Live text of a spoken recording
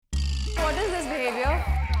What is this behavior?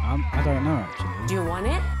 I don't know actually. Do you want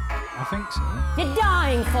it? I think so. You're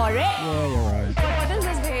dying for it. Yeah, you're right. What is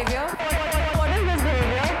this behavior? What is this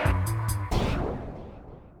behavior?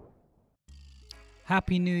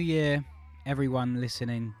 Happy New Year, everyone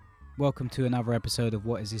listening. Welcome to another episode of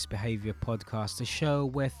What Is This Behavior podcast, a show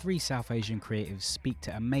where three South Asian creatives speak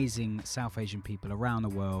to amazing South Asian people around the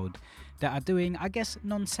world that are doing, I guess,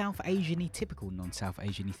 non-South Asian-y, typical non-South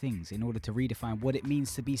Asian-y things in order to redefine what it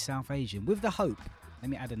means to be South Asian, with the hope, let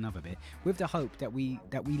me add another bit, with the hope that we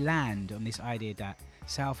land on this idea that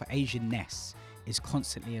South Asian-ness is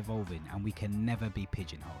constantly evolving and we can never be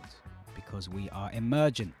pigeonholed because we are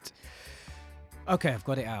emergent. Okay, I've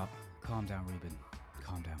got it out. Calm down, Ruben.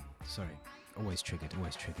 Calm down. Sorry. Always triggered.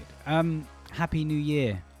 Happy New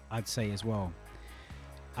Year, I'd say as well.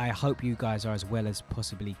 I hope you guys are as well as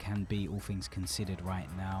possibly can be, all things considered right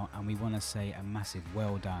now. And we want to say a massive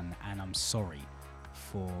well done. And I'm sorry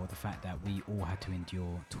for the fact that we all had to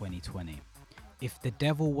endure 2020. If the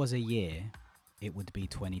devil was a year, it would be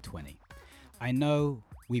 2020. I know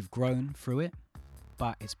we've grown through it,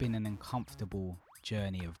 but it's been an uncomfortable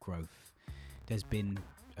journey of growth. There's been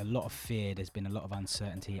a lot of fear, there's been a lot of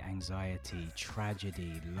uncertainty, anxiety,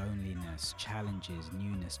 tragedy, loneliness, challenges,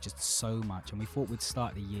 newness, just so much. And we thought we'd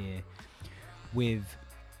start the year with,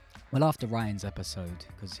 well, after Ryan's episode,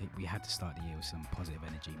 because we had to start the year with some positive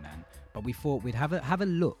energy, man. But we thought we'd have a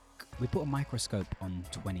look. We put a microscope on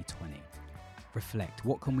 2020. Reflect,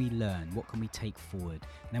 what can we learn, what can we take forward?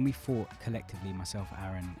 And then we thought collectively, myself,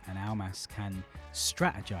 Aaron and Almas can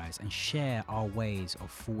strategize and share our ways of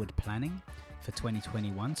forward planning for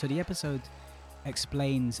 2021. So the episode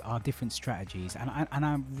explains our different strategies, and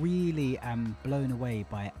I really am blown away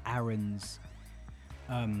by Aaron's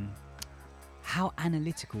how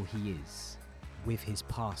analytical he is with his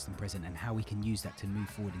past and present, and how we can use that to move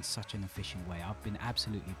forward in such an efficient way. I've been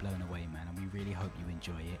absolutely blown away, man, and we really hope you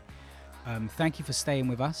enjoy it. Thank you for staying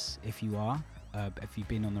with us if you are, if you've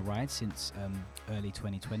been on the ride since early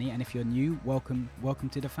 2020, and if you're new, welcome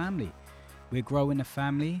to the family. We're growing the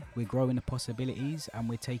family, we're growing the possibilities, and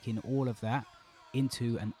we're taking all of that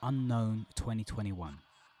into an unknown 2021.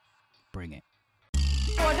 Bring it.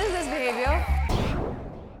 What is this behavior?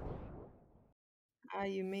 How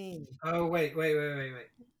you mean? Oh, wait.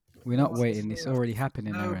 We're not waiting, it's already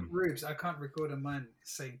happening, No, Aaron. Rubes, I can't record on mine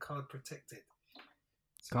saying card protected.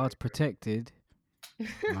 Cards protected.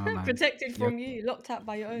 Oh, man. Protected from you, locked out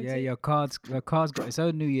by your own Yeah, team. your card's got its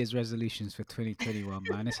own New Year's resolutions for 2021,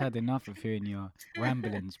 man. It's had enough of hearing your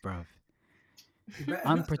ramblings, bruv. You better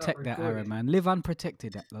not start Unprotect that, Aaron, recording. man. Live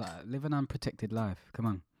unprotected. Live an unprotected life. Come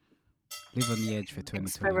on. Live on the edge for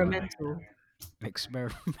 2021.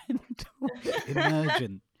 Experimental.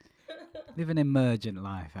 Emergent. Live an emergent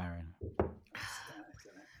life, Aaron.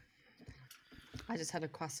 I just had a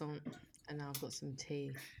croissant and now I've got some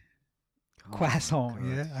tea. Oh, Croissant, my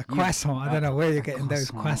God. yeah, a croissant. I don't know where you're getting those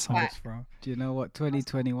Croissant. croissants from. Do you know what?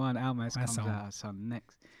 2021, Almas comes Croissant. out some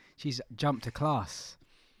next. She's jumped a class.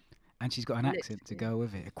 And she's got an accent to go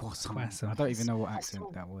with it. A croissant. Croissant. I don't even know what accent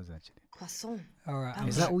Croissant. that was, actually. Croissant. All right, I'm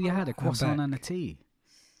Is that all you had? A I'm croissant back. and a tea?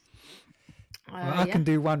 Well, I Yeah. can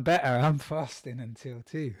do one better. I'm fasting until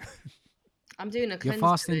 2. I'm doing a You're cleanse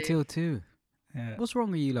fasting today. till 2. Yeah. What's wrong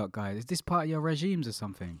with you lot, guys? Is this part of your regimes or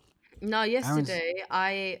something? No, yesterday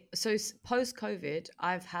post COVID,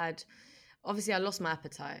 I've had, obviously I lost my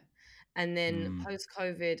appetite, and then post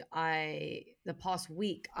COVID, the past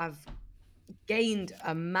week I've gained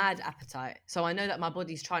a mad appetite. So I know that my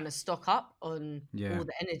body's trying to stock up on Yeah. all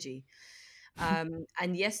the energy.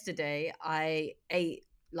 And yesterday I ate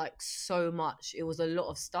like so much. It was a lot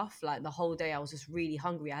of stuff. Like the whole day I was just really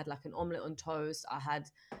hungry. I had like an omelette on toast. I had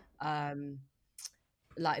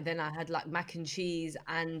then I had like mac and cheese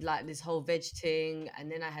and like this whole veg thing,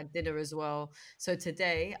 and then I had dinner as well. So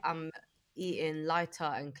today I'm eating lighter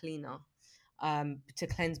and cleaner to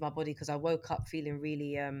cleanse my body, because I woke up feeling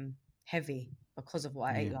really heavy because of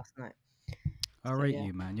what I ate last night. I rate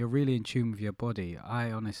you, man. You're really in tune with your body.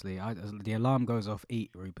 I honestly, the alarm goes off,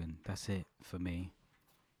 eat, Ruben. That's it for me.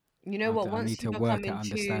 You know what? I Once need to you become work in at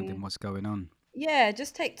understanding tune, what's going on. yeah,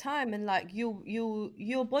 just take time, and like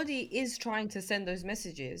your body is trying to send those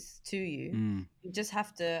messages to you. You just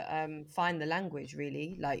have to find the language,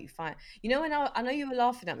 really. Like you know, when I know you were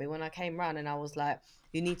laughing at me when I came round and I was like,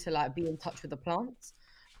 you need to like be in touch with the plants,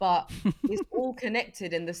 but it's all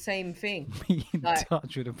connected in the same thing. Be in Like-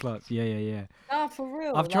 touch with the plants. Yeah. Ah, for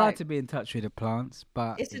real. I've tried like, to be in touch with the plants,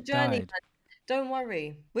 but It's a it journey. died. Man. Don't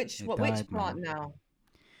worry. Which It which died, plant man. now?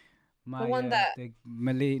 My, one that- the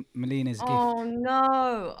Melina's gift. Oh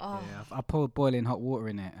no! Oh. Yeah, I poured boiling hot water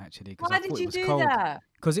in it actually. 'cause Why I did thought you it was do cold. that?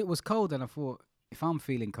 Because it was cold, and I thought if I'm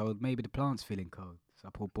feeling cold, maybe the plant's feeling cold. So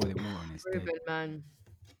I pour boiling water on its dead. Ruben, man.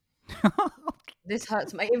 This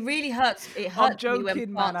hurts me. It really hurts. It I'm hurts me when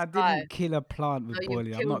joking, man. plants I die. didn't kill a plant with No, you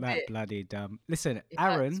boiling. I'm killed not that it. bloody dumb. Listen, It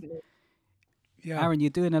hurts Aaron, me. Yeah. Aaron, you're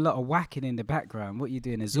doing a lot of whacking in the background. What are you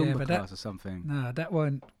doing? A Zumba but that- class or something? No, that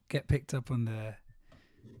won't get picked up on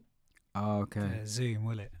Oh, okay. the Zoom,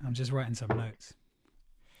 will it? I'm just writing some notes.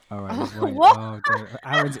 All right. He's writing. What? Oh,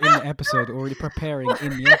 Aaron's in the episode, already preparing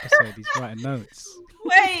in the episode. He's writing notes.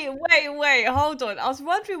 Wait. Hold on. I was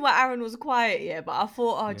wondering why Aaron was quiet, yeah, but I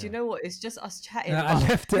thought, do you Yeah. know what? It's just us chatting. No, I but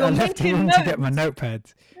left you're the making room to get my notes.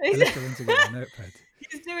 notepad. I left the room to get my notepad.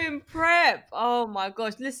 He's doing prep. Oh my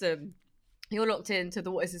gosh. Listen, you're locked into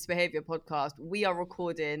the What Is This Behavior podcast. We are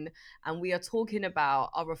recording and we are talking about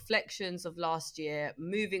our reflections of last year,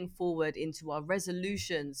 moving forward into our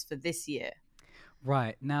resolutions for this year.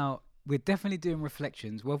 Right. Now, we're definitely doing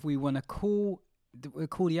reflections. Whether we want to call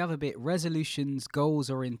the other bit resolutions,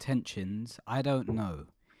 goals, or intentions, I don't know.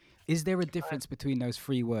 Is there a difference between those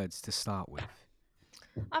three words to start with?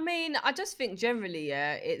 I mean, I just think generally,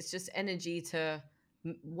 yeah, it's just energy to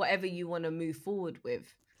whatever you want to move forward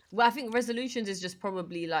with. Well, I think resolutions is just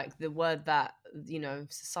probably like the word that, you know,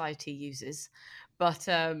 society uses. But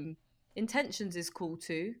intentions is cool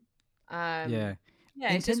too. Yeah.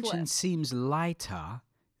 Yeah, it's just Intention seems lighter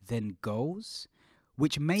than goals,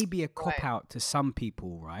 which may be a cop out to some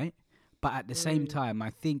people, right? But at the same time, I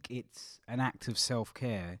think it's an act of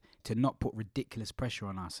self-care to not put ridiculous pressure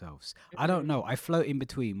on ourselves. I don't know. I float in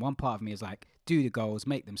between. One part of me is like, do the goals,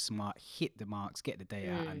 make them smart, hit the marks, get the day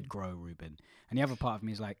out and grow, Ruben. And the other part of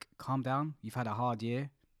me is like, calm down. You've had a hard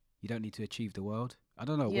year. You don't need to achieve the world. I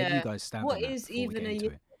don't know. Where do you guys stand What on that is before we even get a into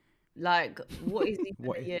year? it? Like, what is even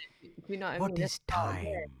What a year? Do you know what I What mean? is time?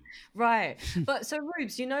 Right. But so,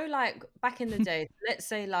 Rubes, you know, like back in the day, let's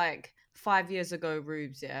say like 5 years ago,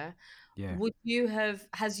 Rubes, yeah? Yeah. Would you have,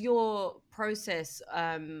 has your process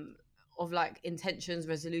of like intentions,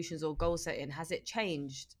 resolutions, or goal setting, has it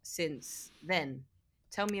changed since then?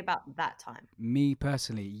 Tell me about that time. Me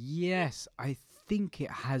personally, yes, I think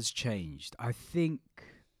it has changed. I think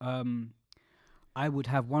I would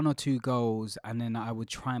have one or two goals and then I would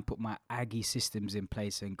try and put my Aggie systems in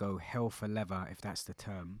place and go hell for leather, if that's the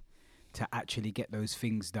term, to actually get those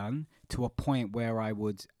things done to a point where I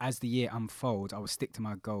would, as the year unfolds, I would stick to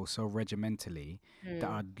my goal so regimentally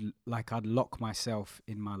that I'd lock myself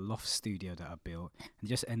in my loft studio that I built and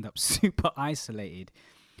just end up super isolated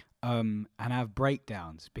and have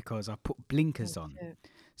breakdowns because I put blinkers on.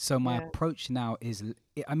 So my approach now is,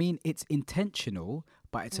 I mean, it's intentional,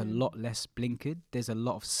 but it's a lot less blinkered. There's a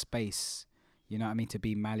lot of space, you know what I mean, to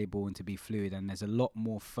be malleable and to be fluid. And there's a lot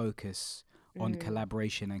more focus on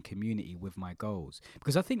collaboration and community with my goals.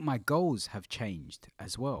 Because I think my goals have changed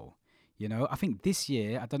as well. You know, I think this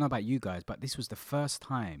year, I don't know about you guys, but this was the first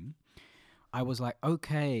time I was like,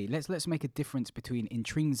 okay, let's make a difference between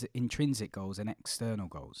intrinsic goals and external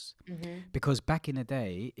goals. Because back in the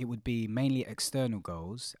day, it would be mainly external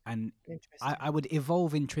goals, and I would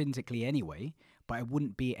evolve intrinsically anyway, but it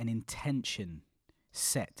wouldn't be an intention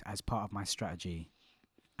set as part of my strategy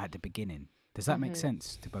at the beginning. Does that make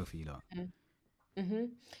sense to both of you lot? So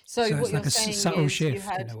So what it's you're like a saying subtle is shift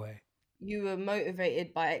in a way. you were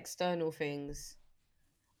motivated by external things.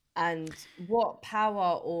 And what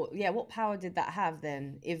power did that have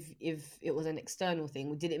then if it was an external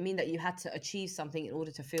thing? Did it mean that you had to achieve something in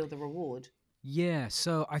order to feel the reward? Yeah,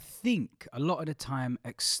 so I think a lot of the time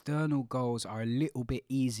external goals are a little bit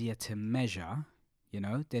easier to measure, you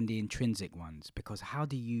know, than the intrinsic ones, because how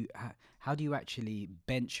do you actually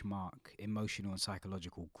benchmark emotional and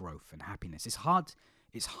psychological growth and happiness? It's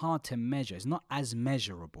hard to measure. It's not as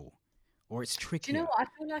measurable, or it's trickier. Do you know what?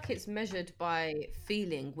 I feel like it's measured by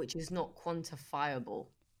feeling, which is not quantifiable.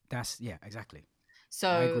 Yeah, exactly. So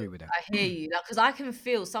I agree with that. I hear you. Like,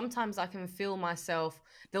 because sometimes I can feel myself,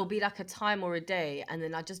 there'll be like a time or a day, and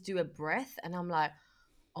then I just do a breath and I'm like,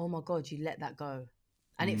 oh my God, you let that go.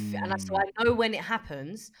 And so I know when it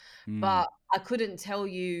happens, but I couldn't tell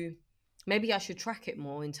you, maybe I should track it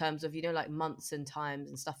more in terms of, you know, like months and times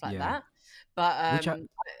and stuff like that. But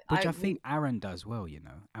which I think Aaron does well, you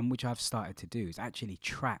know, and which I've started to do, is actually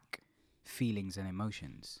track feelings and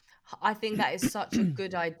emotions. I think that is such a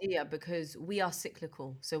good idea because we are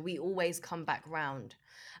cyclical. So we always come back round.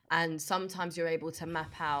 And sometimes you're able to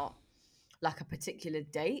map out like a particular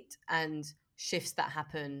date and shifts that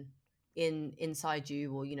happen inside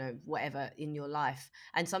you, or, you know, whatever in your life.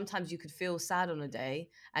 And sometimes you could feel sad on a day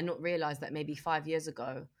and not realize that maybe 5 years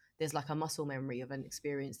ago, there's like a muscle memory of an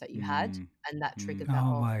experience that you had and that triggered that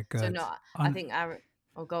Oh off. my God. So no, I think Aaron,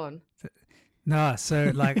 go on. No,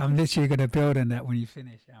 so like I'm literally gonna build on that when you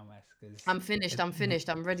finish, Almas. Because I'm finished.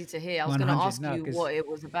 I'm ready to hear. I was going to 100. ask No, you because what it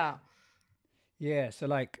was about. yeah, so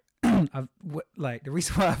like like the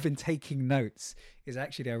reason why I've been taking notes is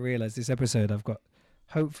actually I realized this episode I've got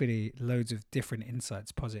hopefully loads of different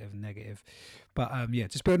insights, positive and negative. But yeah,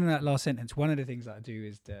 just building on that last sentence. One of the things that I do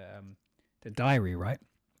is the diary, right?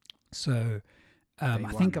 So I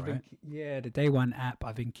think I've been the Day One app.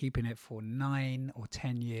 I've been keeping it for 9 or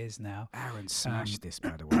 10 years now. Aaron smashed this,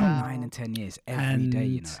 by the way. 9 and 10 years every day,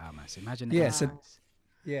 you know, Almas. Imagine Yeah,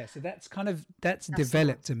 that. so that's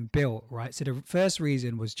developed and built, right? So the first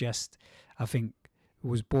reason was just, I think,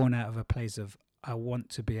 was born out of a place of I want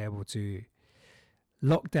to be able to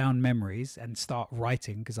lock down memories and start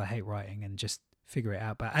writing because I hate writing and just figure it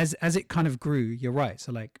out. But as it kind of grew, you're right.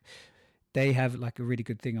 So like they have like a really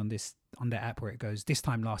good thing on the app where it goes this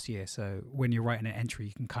time last year. So when you're writing an entry,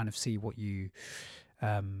 you can kind of see what you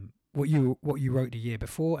wrote the year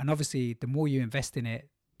before, and obviously the more you invest in it,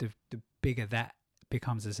 the bigger that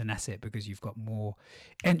becomes as an asset because you've got more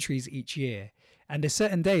entries each year. And there's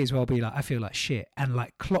certain days where I'll be like, I feel like shit, and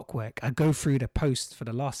like clockwork, I go through the posts for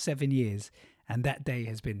the last 7 years, and that day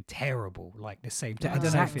has been terrible. Like the same day. I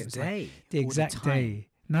don't know if it was like the exact day.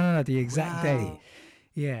 No, the exact day.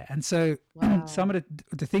 Yeah, and so some of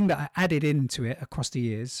the thing that I added into it across the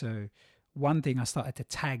years. So one thing I started to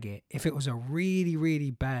tag it. If it was a really,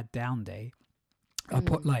 really bad down day, I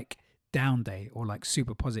put like down day or like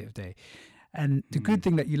super positive day. And the good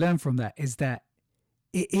thing that you learn from that is that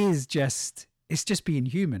it's just being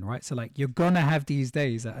human, right? So like you're gonna have these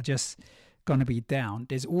days that are just gonna be down.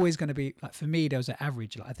 There's always gonna be, like for me, there was an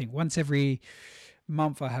average. Like I think once every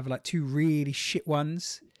month I have like 2 really shit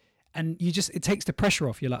ones. And it takes the pressure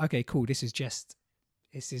off. You're like, okay, cool. This is just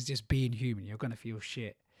being human. You're going to feel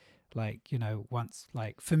shit. Like, you know, once,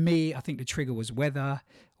 like for me, I think the trigger was weather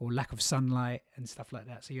or lack of sunlight and stuff like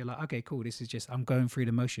that. So you're like, okay, cool. This is just, I'm going through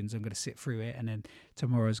the motions. I'm going to sit through it. And then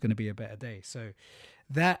tomorrow is going to be a better day. So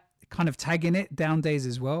that kind of tagging it, down days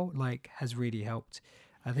as well, like has really helped.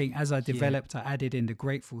 I think as I developed, I added in the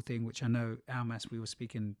grateful thing, which I know, Almas, we were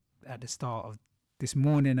speaking at the start of this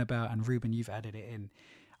morning about, and Ruben, you've added it in.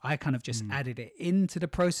 I kind of just added it into the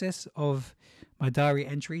process of my diary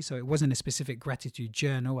entry. So it wasn't a specific gratitude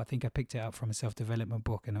journal. I think I picked it up from a self-development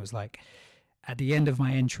book, and it was like, at the end of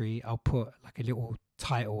my entry, I'll put like a little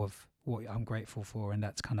title of what I'm grateful for. And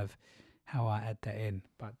that's kind of how I add that in.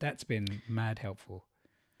 But that's been mad helpful.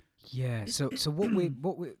 Yeah. So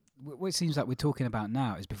what it seems like we're talking about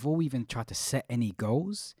now is before we even try to set any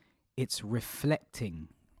goals, it's reflecting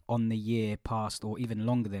on the year past or even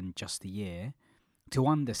longer than just the year, to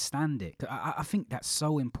understand it. I think that's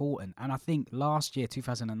so important. And I think last year,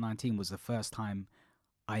 2019, was the first time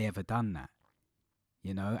I ever done that,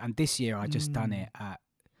 you know? And this year I just done it at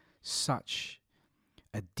such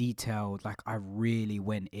a detailed, like I really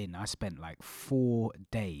went in. I spent like 4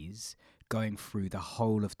 days going through the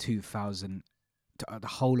whole of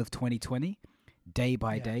 2020, day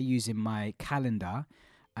by day, using my calendar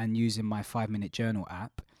and using my 5-minute journal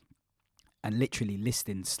app and literally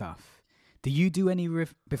listing stuff. Do you do any,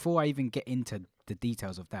 before I even get into the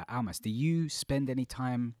details of that, Almas, do you spend any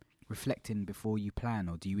time reflecting before you plan,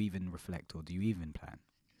 or do you even reflect, or do you even plan?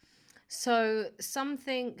 So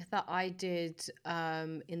something that I did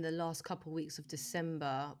in the last couple of weeks of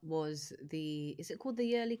December was is it called the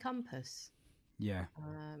Yearly Compass? Yeah.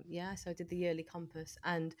 So I did the Yearly Compass,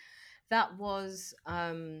 and that was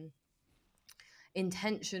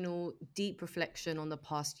intentional, deep reflection on the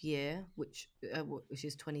past year, which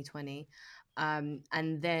is 2020,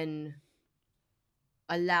 and then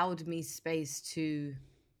allowed me space to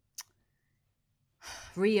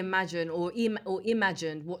reimagine or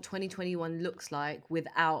imagine what 2021 looks like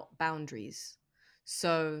without boundaries.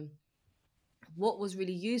 So what was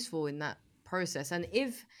really useful in that process, and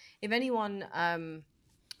if anyone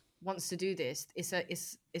wants to do this, it's a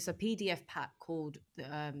PDF pack called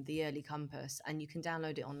the Yearly Compass, and you can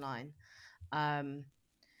download it online.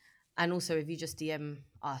 And also, if you just DM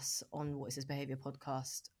us on What Is This Behavior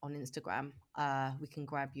Podcast on Instagram, we can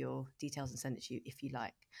grab your details and send it to you if you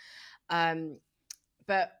like.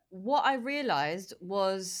 But what I realized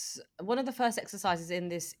was one of the first exercises in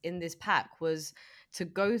this pack was to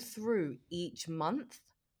go through each month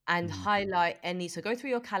and highlight go through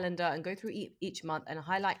your calendar and go through each month and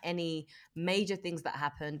highlight any major things that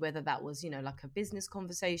happened, whether that was, like a business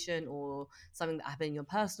conversation or something that happened in your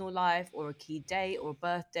personal life or a key date or a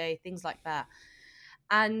birthday, things like that.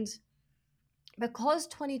 And because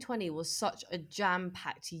 2020 was such a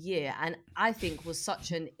jam-packed year, and I think was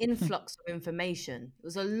such an influx of information, it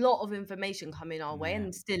was a lot of information coming our way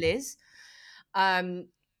and still is.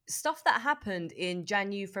 stuff that happened in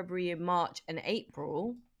January, February, March, and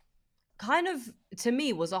April kind of to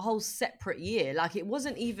me was a whole separate year. Like it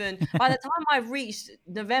wasn't even by the time I reached It's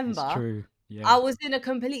November, true. I Yeah. was in a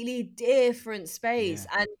completely different space.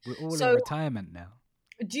 Yeah. And We're all in so, retirement now.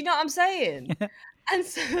 do you know what I'm saying? And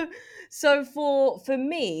so for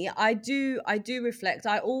me, I do reflect.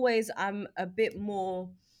 I always am a bit more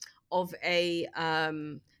of a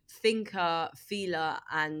thinker, feeler,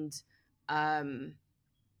 um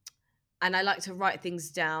and I like to write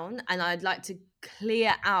things down, and I'd like to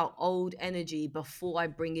clear out old energy before I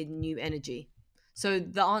bring in new energy. So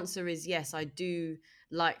the answer is yes, I do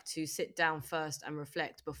like to sit down first and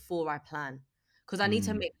reflect before I plan, because I need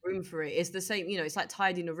to Mm, make room for it. It's the same, it's like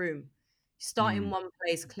tidying a room. Start in mm, one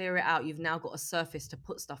place, clear it out. You've now got a surface to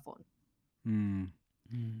put stuff on. mm.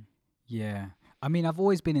 Mm. Yeah. I mean, I've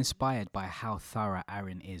always been inspired by how thorough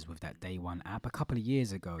Aaron is with that Day One app. A couple of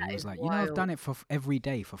years ago, he That was is like, I've wild. done it for every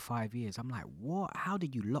day for 5 years. I'm like, what? How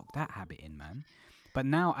did you lock that habit in, man? But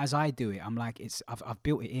now, as I do it, I'm like, I've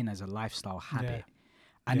built it in as a lifestyle habit,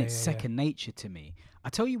 and Yeah, it's yeah, yeah. second nature to me. I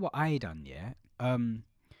tell you what I done. Yeah.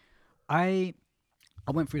 I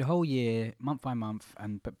went through the whole year, month by month,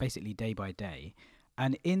 but basically day by day,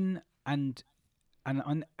 and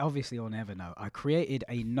obviously on Evernote, I created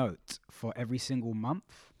a note for every single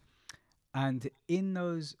month, and in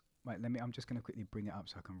those, right, I'm just gonna quickly bring it up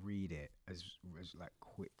so I can read it as like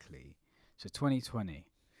quickly. So 2020.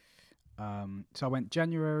 So I went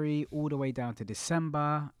January all the way down to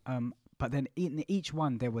December. But then in each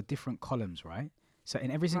one there were different columns, right? So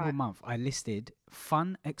in every single Right. month I listed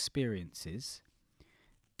fun experiences.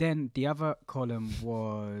 Then the other column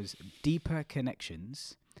was deeper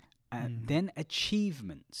connections, and then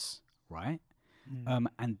achievements, right?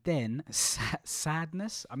 And then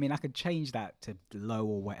sadness. I mean, I could change that to low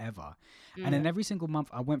or whatever. And then every single month,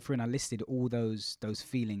 I went through and I listed all those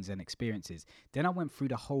feelings and experiences. Then I went through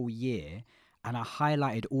the whole year and I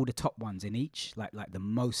highlighted all the top ones in each, like the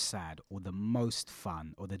most sad or the most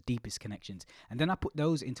fun or the deepest connections. And then I put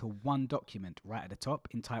those into one document right at the top,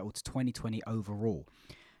 entitled 2020 Overall.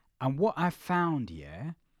 And what I found,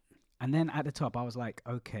 yeah, and then at the top, I was like,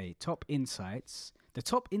 okay, top insights. The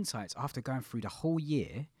top insights after going through the whole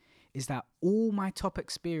year is that all my top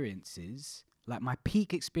experiences, like my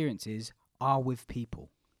peak experiences, are with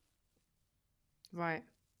people. Right.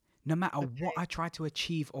 No matter what I try to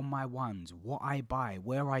achieve on my ones, what I buy,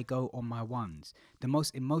 where I go on my ones, the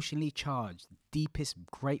most emotionally charged, deepest,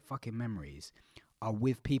 great fucking memories are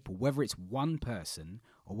with people, whether it's one person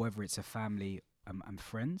or whether it's a family and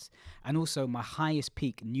friends. And also my highest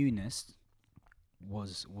peak newness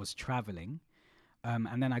was traveling.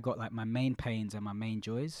 And then I got like my main pains and my main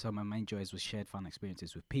joys. So my main joys was shared fun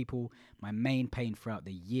experiences with people. My main pain throughout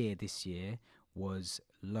the year this year was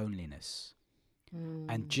loneliness.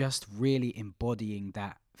 And just really embodying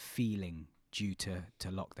that feeling due to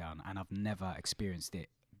lockdown. And I've never experienced it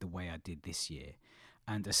the way I did this year.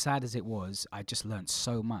 And as sad as it was, I just learned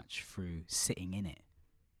so much through sitting in it.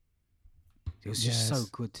 It was just so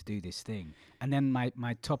good to do this thing. And then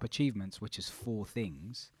my top achievements, which is 4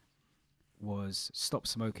 things, was stop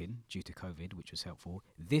smoking due to COVID, which was helpful.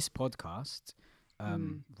 This podcast,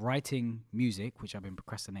 writing music, which I've been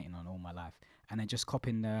procrastinating on all my life, and then just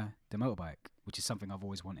copping the motorbike, which is something I've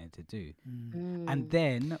always wanted to do. And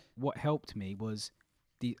then what helped me was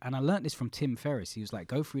and I learned this from Tim Ferriss. He was like,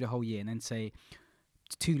 go through the whole year and then say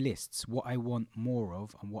 2 lists, what I want more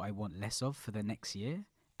of and what I want less of for the next year,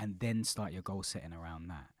 and then start your goal setting around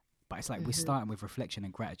that. But it's like we're starting with reflection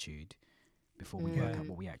and gratitude before we work out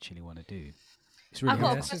what we actually want to do. It's really I've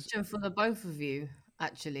got a helpful. question for the both of you,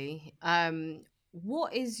 actually.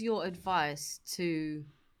 What is your advice to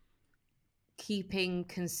keeping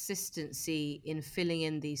consistency in filling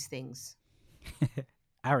in these things?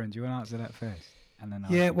 Aaron, do you want to answer that first? And then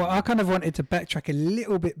Yeah, well, I kind of wanted to backtrack a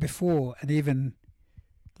little bit before, and even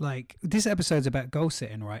like this episode's about goal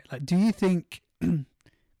setting, right? Like, do you think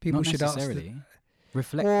people not should ask necessarily.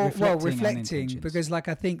 reflecting, because like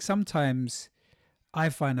I think sometimes I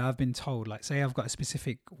find I've been told, like, say I've got a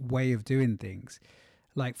specific way of doing things,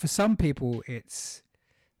 like for some people it's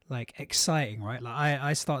like exciting, right? Like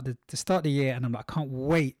I start the year and I'm like, I can't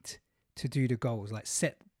wait to do the goals, like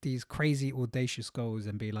set these crazy audacious goals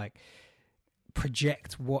and be like,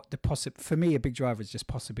 project what the for me a big driver is just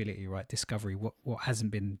possibility, right? Discovery, what hasn't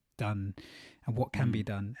been done and what can be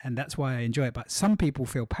done, and that's why I enjoy it. But some people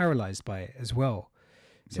feel paralyzed by it as well.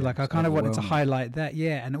 So like I kind of wanted to highlight that,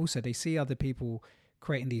 and also they see other people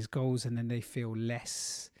creating these goals and then they feel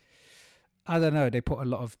less, I don't know, they put a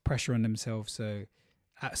lot of pressure on themselves. So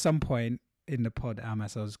at some point in the pod,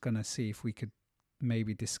 Amas, I was gonna see if we could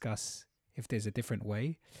maybe discuss if there's a different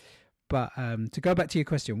way. But to go back to your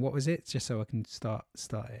question, what was it? Just so I can start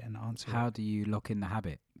it and answer it. How do you lock in the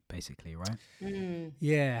habit, basically, right?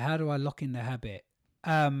 Yeah, how do I lock in the habit?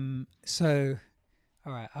 So,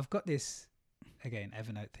 all right, I've got this, again,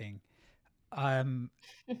 Evernote thing. I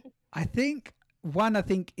think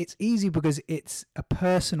it's easy because it's a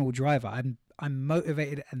personal driver. I'm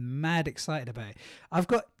motivated and mad excited about it. I've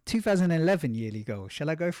got 2011 yearly goals. Shall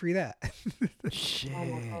I go through that? Shit. Oh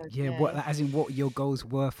my God, yeah, yeah. what, as in what your goals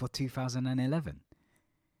were for 2011?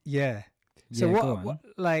 Yeah. So Yeah, go what on.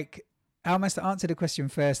 like, Almas, to answer the question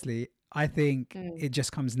firstly, I think Mm. it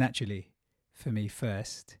just comes naturally for me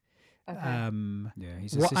first. Okay. Yeah,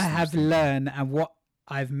 he's a What I systems have thinker. learned and what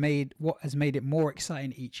has made it more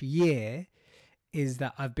exciting each year is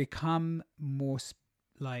that I've become more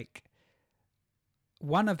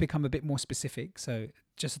I've become a bit more specific. So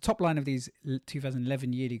just the top line of these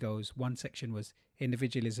 2011 yearly goals, one section was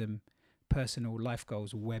individualism, personal life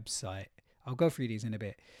goals, website. I'll go through these in a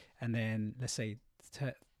bit. And then let's say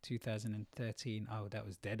 2013, oh, that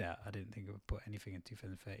was dead out. I didn't think I would put anything in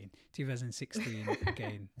 2013. 2016,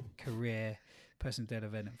 again, career, personal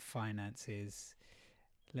development, finances.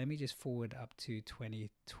 Let me just forward up to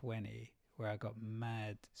 2020, where I got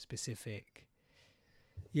mad specific.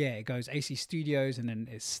 Yeah, it goes AC Studios, and then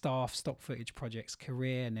it's staff, stock footage projects,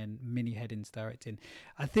 career, and then mini headings directing.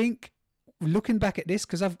 I think looking back at this,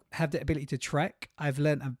 because I've had the ability to track, I've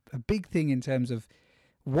learned a big thing in terms of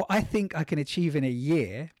what I think I can achieve in a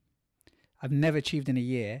year. I've never achieved in a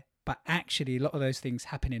year, but actually a lot of those things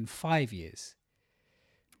happen in 5 years.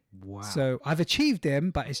 Wow. So I've achieved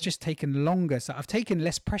them, but it's just taken longer. So I've taken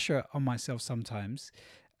less pressure on myself sometimes.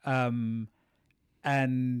 And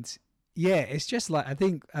yeah, it's just like, I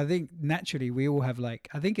think naturally we all have I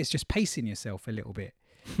think it's just pacing yourself a little bit,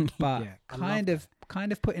 but Yeah, I love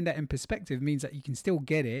kind of putting that in perspective means that you can still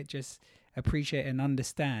get it. Just appreciate and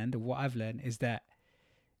understand. What I've learned is that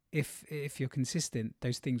if you're consistent,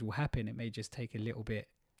 those things will happen. It may just take a little bit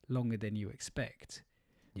longer than you expect.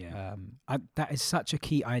 Yeah. That is such a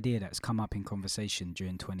key idea that's come up in conversation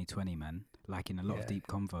during 2020, man. Like in a lot of deep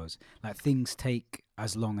convos. Like things take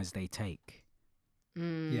as long as they take.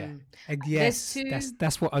 Yeah. There's Yes, two-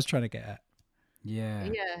 that's what I was trying to get at. Yeah.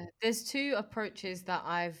 Yeah, there's two approaches that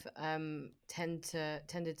I've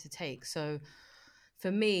tended to take. So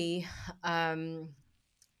for me, I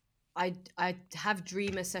have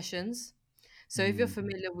dreamer sessions. So if you're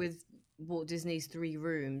familiar with Walt Disney's 3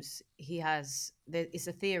 rooms, it's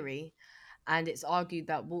a theory, and it's argued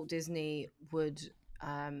that Walt Disney would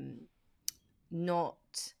not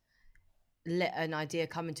let an idea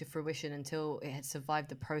come into fruition until it had survived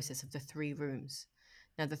the process of the 3 rooms.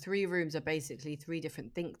 Now, the 3 rooms are basically 3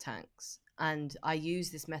 different think tanks, and I use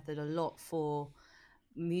this method a lot for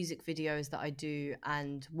music videos that I do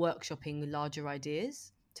and workshopping larger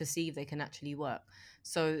ideas to see if they can actually work.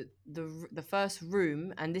 So the first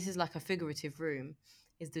room, and this is like a figurative room,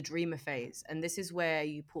 is the dreamer phase, and this is where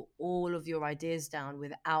you put all of your ideas down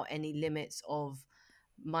without any limits of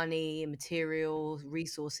money, materials,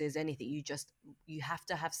 resources, anything. You have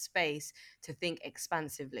to have space to think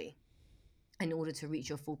expansively in order to reach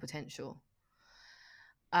your full potential.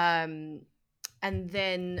 And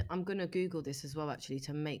then I'm going to Google this as well, actually,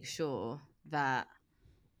 to make sure that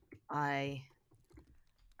I'm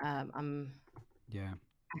Yeah.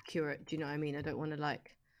 accurate. Do you know what I mean? I don't want to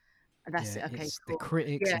that's Yeah, it. Okay, it's cool. the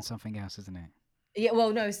critics Yeah. and something else, isn't it? Yeah,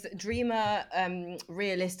 well, no, it's the dreamer,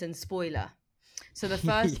 realist, and spoiler. So the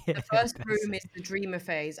first Yeah, the first that's room is the dreamer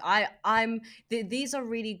phase. These are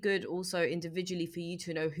really good also individually for you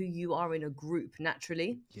to know who you are in a group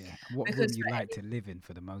naturally. Yeah. What room Because you for like to live in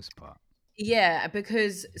for the most part. Yeah,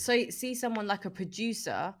 because so see someone like a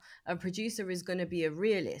producer is going to be a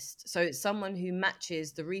realist. So it's someone who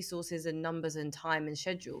matches the resources and numbers and time and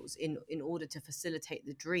schedules in order to facilitate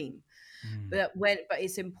the dream. But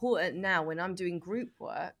it's important now when I'm doing group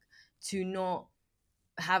work to not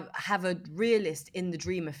have a realist in the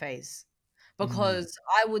dreamer phase. Because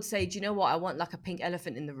I would say, do you know what? I want like a pink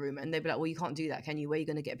elephant in the room. And they'd be like, well, you can't do that, can you? Where are you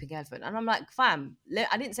going to get a pink elephant? And I'm like, fam,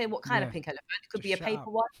 I didn't say what kind of Yeah. pink elephant. It could Just be a shut paper up.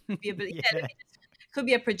 one. It could be Yeah. it could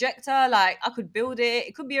be a projector. Like I could build it.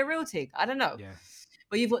 It could be a real thing. I don't know. Yeah.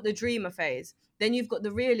 But you've got the dreamer phase. Then you've got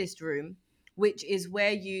the realist room, which is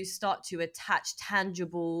where you start to attach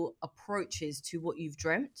tangible approaches to what you've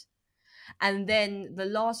dreamt. And then the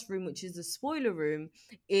last room, which is the spoiler room,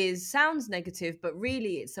 sounds negative, but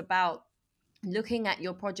really it's about looking at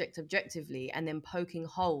your project objectively and then poking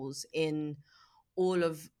holes in all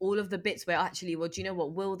of the bits where actually, well, do you know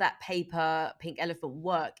what, will that paper pink elephant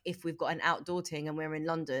work if we've got an outdoor thing and we're in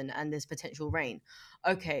London and there's potential rain?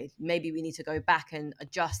 Okay, maybe we need to go back and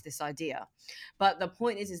adjust this idea. But the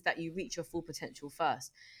point is that you reach your full potential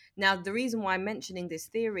first. Now, the reason why I'm mentioning this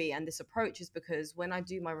theory and this approach is because when I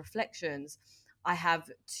do my reflections, I have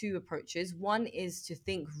two approaches. One is to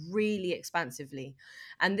think really expansively,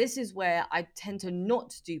 and this is where I tend to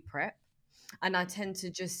not do prep, and I tend to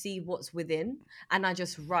just see what's within, and I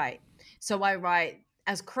just write. So I write,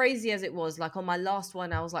 as crazy as it was, like on my last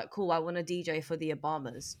one, I was like, cool, I want to DJ for the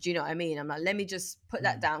Obamas. Do you know what I mean? I'm like, let me just put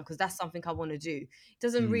that down because that's something I want to do. It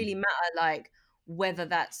doesn't really matter like whether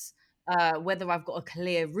that's whether I've got a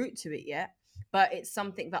clear route to it yet, but it's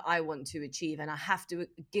something that I want to achieve, and I have to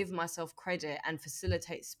give myself credit and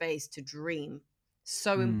facilitate space to dream.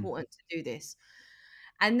 So important to do this.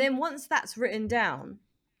 And then once that's written down,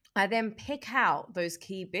 I then pick out those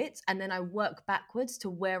key bits and then I work backwards to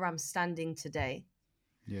where I'm standing today.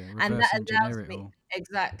 Yeah, And reverse that allows engineer it me, all.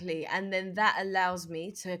 exactly. And then that allows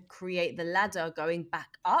me to create the ladder going back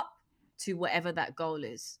up to whatever that goal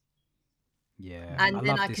is. Yeah, And I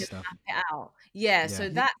then love I this can stuff. map it out. Yeah, Yeah. so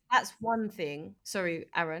that's one thing. Sorry,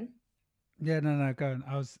 Aaron. Yeah, no, go on.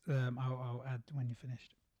 I'll add when you're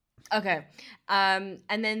finished. Okay. And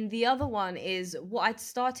then the other one is what I'd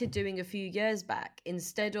started doing a few years back,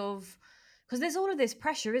 instead of, because there's all of this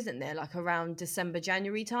pressure, isn't there? Like around December,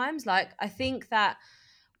 January times. Like I think that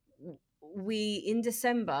in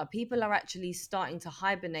December, people are actually starting to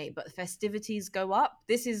hibernate, but festivities go up.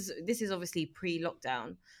 This is obviously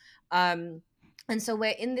pre-lockdown. And so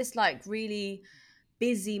we're in this like really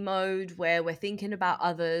busy mode where we're thinking about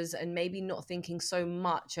others and maybe not thinking so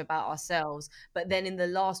much about ourselves. But then in the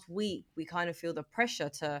last week, we kind of feel the pressure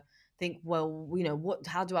to think, well, you know,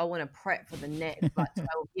 how do I want to prep for the next like 12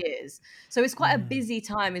 years? So it's quite a busy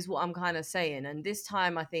time is what I'm kind of saying. And this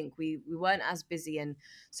time I think we weren't as busy. And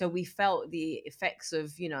so we felt the effects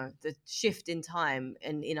of, you know, the shift in time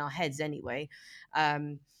and in our heads anyway,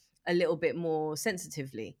 a little bit more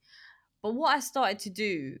sensitively. But what I started to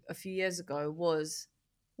do a few years ago was,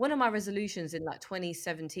 one of my resolutions in like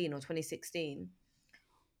 2017 or 2016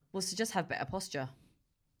 was to just have better posture.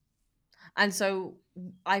 And so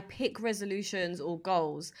I pick resolutions or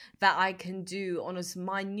goals that I can do on a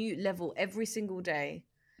minute level every single day.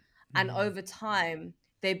 And over time,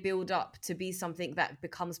 they build up to be something that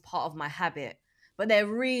becomes part of my habit. But they're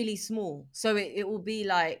really small. So it will be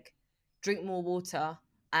like drink more water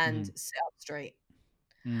and sit up straight.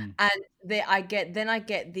 And I get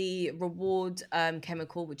the reward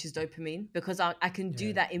chemical, which is dopamine, because I can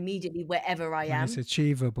do that immediately wherever I am. It's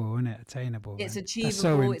achievable, isn't it? Attainable. It's man.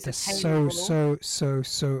 achievable. It's attainable.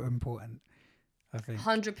 So important. I think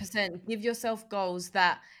 100%. Give yourself goals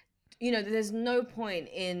that, you know, there's no point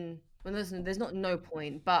in. Well, there's not no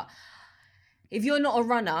point, but if you're not a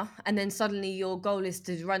runner and then suddenly your goal is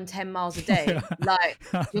to run 10 miles a day, like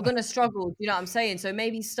you're gonna struggle. You know what I'm saying? So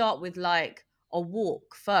maybe start with like a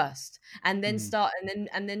walk first, and then start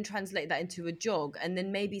and then translate that into a jog, and then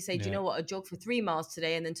maybe say, do you know what, a jog for 3 miles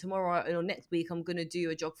today, and then tomorrow or next week I'm going to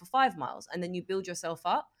do a jog for 5 miles, and then you build yourself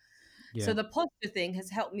up. So the posture thing has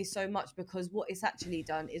helped me so much, because what it's actually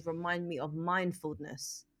done is remind me of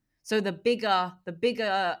mindfulness. So the bigger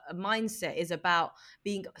mindset is about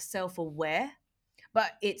being self-aware,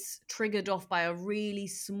 but it's triggered off by a really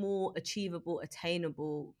small, achievable,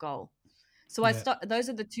 attainable goal. So those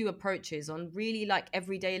are the two approaches, on really like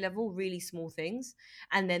everyday level, really small things.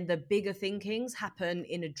 And then the bigger thinkings happen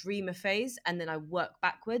in a dreamer phase. And then I work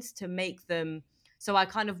backwards to make them. So I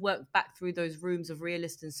kind of work back through those rooms of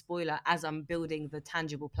realist and spoiler as I'm building the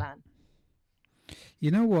tangible plan.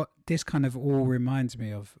 You know what this kind of all reminds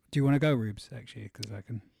me of? Do you want to go, Rubes, actually? Because I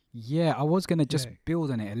can. Yeah, I was going to just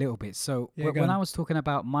build on it a little bit. So when I was talking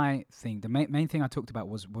about my thing, the main thing I talked about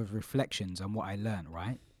was reflections on what I learned,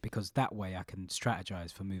 right? Because that way I can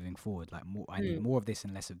strategize for moving forward. Like I need more of this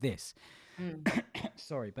and less of this.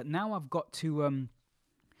 Sorry, but now I've got to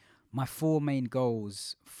my 4 main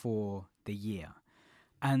goals for the year.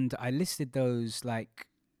 And I listed those, like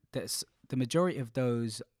the majority of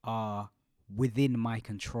those are within my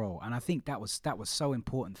control, and I think that was so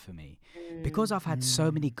important for me, because I've had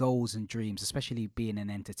so many goals and dreams, especially being an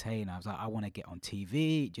entertainer. I was like, I want to get on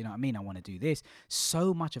TV, do you know what I mean? I want to do this.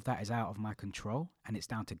 So much of that is out of my control, and it's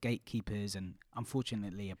down to gatekeepers and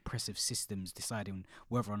unfortunately oppressive systems deciding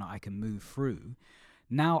whether or not I can move through.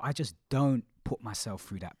 Now I just don't put myself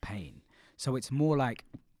through that pain. So it's more like,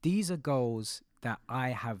 these are goals that I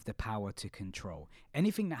have the power to control.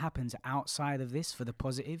 Anything that happens outside of this for the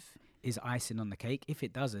positive is icing on the cake. If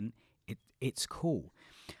it doesn't, it's cool.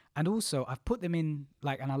 And also, I've put them in,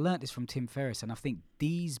 like, and I learned this from Tim Ferriss, and I think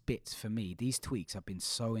these bits for me, these tweaks have been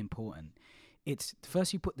so important. It's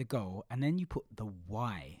first you put the goal, and then you put the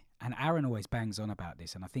why. And Aaron always bangs on about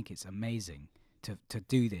this, and I think it's amazing to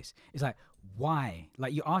do this. It's like, why?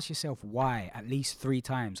 Like, you ask yourself why at least 3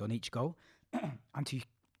 times on each goal until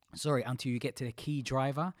you get to the key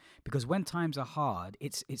driver. Because when times are hard,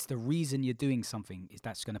 it's the reason you're doing something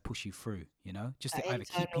that's going to push you through, you know, just to either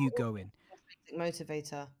keep you going.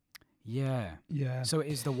 Motivator. Yeah. Yeah. So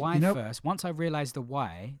it's the why first. Once I realize the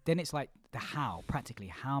why, then it's like the how, practically.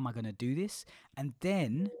 How am I going to do this? And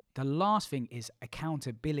then the last thing is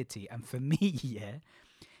accountability. And for me,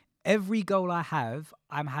 every goal I have,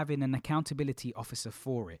 I'm having an accountability officer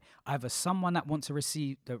for it. Either someone that wants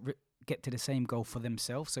to get to the same goal for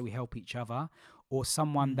themselves, so we help each other, or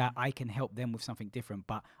someone that I can help them with something different.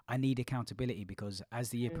 But I need accountability because as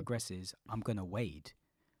the year progresses, I'm going to wade.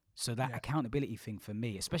 So that accountability thing for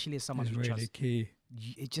me, especially as someone who's really key.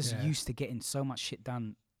 Used to getting so much shit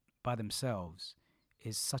done by themselves,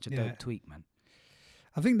 is such a dope tweak, man.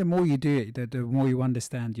 I think the more you do it, the more you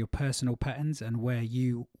understand your personal patterns and where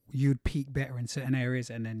you'd peak better in certain areas,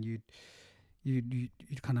 and then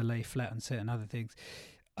you'd kind of lay flat on certain other things.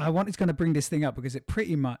 I wanted to kind of bring this thing up because it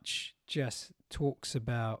pretty much just talks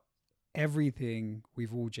about everything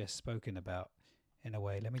we've all just spoken about. In a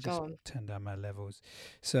way, let me just turn down my levels.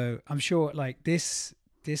 So I'm sure like this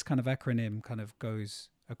kind of acronym kind of goes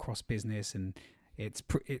across business, and it's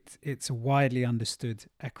a widely understood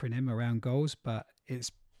acronym around goals, but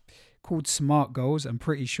it's called SMART goals. I'm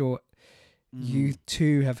pretty sure you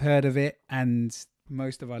too have heard of it, and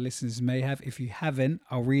most of our listeners may have. If you haven't,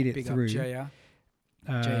 I'll read it through. Big up Jaya.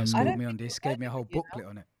 Jaya schooled me on this, gave me a whole booklet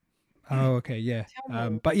on it. Oh, okay, yeah.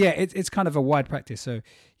 But yeah, it's kind of a wide practice. So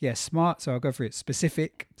yeah, SMART. So I'll go through it.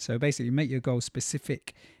 Specific. So basically make your goals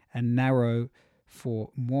specific and narrow for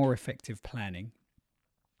more effective planning.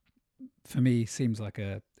 For me, seems like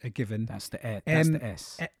a given. That's the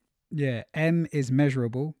S. Yeah. M is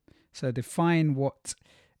measurable. So define what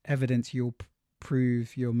evidence you'll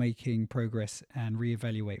prove you're making progress and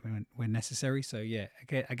reevaluate when necessary. So yeah,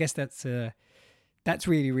 I guess that's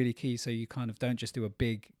really, really key. So you kind of don't just do a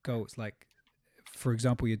big goal. It's like, for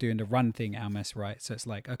example, you're doing the run thing, Almas, right? So it's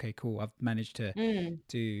like, okay, cool. I've managed to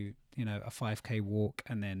do, a 5K walk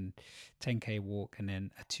and then 10K walk and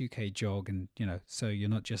then a 2K jog. And, so you're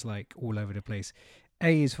not just like all over the place.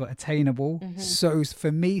 A is for attainable. So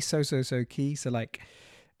for me, so key. So like,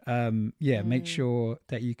 make sure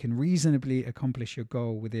that you can reasonably accomplish your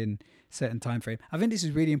goal within a certain time frame. I think this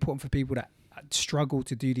is really important for people that struggle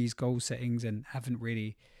to do these goal settings and haven't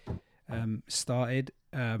really started.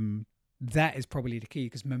 That is probably the key,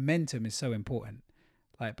 because momentum is so important,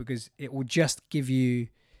 like, because it will just give you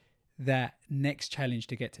that next challenge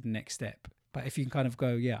to get to the next step. But if you can kind of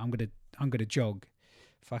go, I'm gonna jog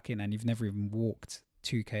and you've never even walked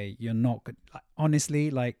 2K, you're not good. Like,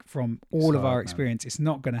 honestly, like from all of our experience, it's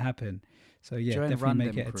not going to happen. So yeah, definitely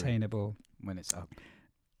make it attainable when it's up.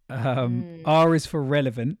 R is for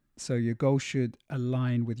relevant. So your goal should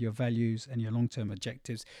align with your values and your long-term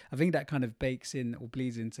objectives. I think that kind of bakes in or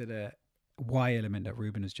bleeds into the why element that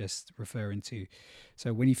Ruben is just referring to.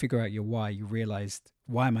 So when you figure out your why, you realized,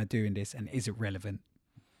 why am I doing this, and is it relevant?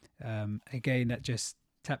 Again, that just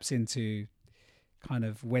taps into kind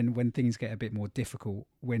of when things get a bit more difficult,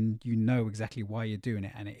 when you know exactly why you're doing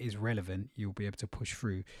it and it is relevant, you'll be able to push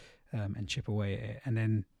through and chip away at it. And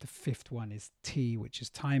then the fifth one is T, which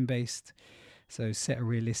is time-based. So set a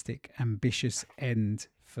realistic, ambitious end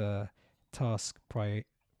for task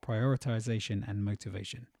prioritization and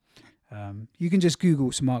motivation. You can just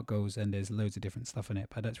Google SMART goals and there's loads of different stuff in it,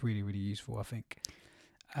 but that's really, really useful, I think.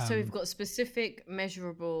 So we've got specific,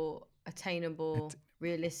 measurable, attainable,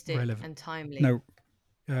 realistic, and timely. No,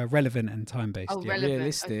 relevant and time-based. Oh, yeah. relevant.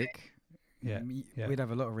 Realistic. Okay. Yeah. We'd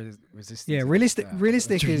have a lot of resistance. Yeah, realistic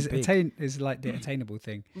is like the attainable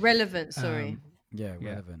thing. Relevant, sorry.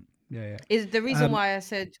 Relevant. Yeah. Is the reason why I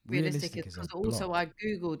said realistic is is because a also block. I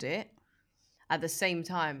Googled it at the same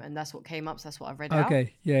time, and that's what came up. So that's what I read out.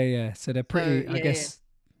 Okay. Yeah. So they're pretty, So, I guess.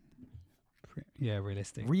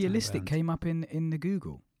 Realistic. Realistic came up in the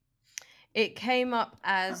Google. It came up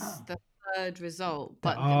as the third result,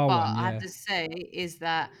 but I have to say is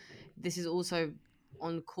that this is also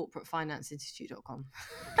on corporatefinanceinstitute.com.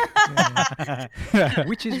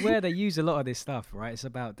 Which is where they use a lot of this stuff, right? It's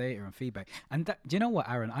about data and feedback. And do you know what,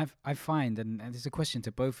 Aaron? I find, and there's a question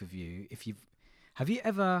to both of you. Have you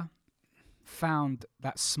ever found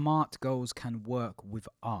that SMART goals can work with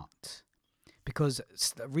art? Because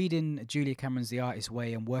reading Julia Cameron's The Artist's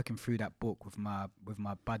Way and working through that book with my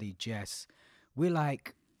buddy Jess, we're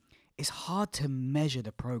like, it's hard to measure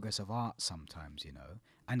the progress of art sometimes, you know.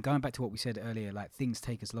 And going back to what we said earlier, like things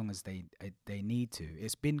take as long as they need to.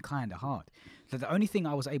 It's been kind of hard. So the only thing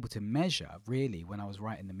I was able to measure really when I was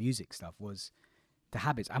writing the music stuff was the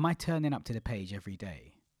habits. Am I turning up to the page every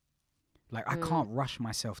day? Like I can't rush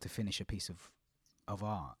myself to finish a piece of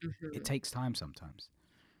art. It takes time sometimes.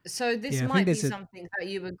 So this I might think be there's a something that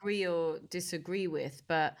you agree or disagree with,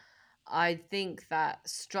 but I think that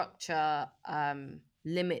structure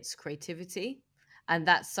limits creativity, and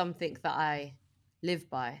that's something that I live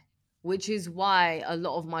by, which is why a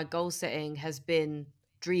lot of my goal setting has been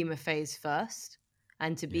dreamer phase first,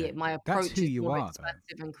 and to be Yeah. my That's approach who is you more are, though.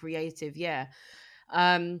 expansive and creative. Yeah,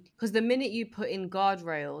 because the minute you put in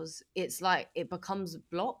guardrails, it's like it becomes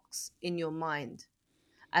blocks in your mind,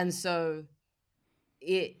 and so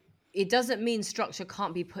it doesn't mean structure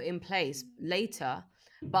can't be put in place later,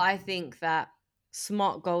 but I think that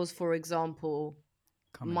SMART goals, for example,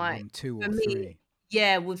 Come in might room 2 for or me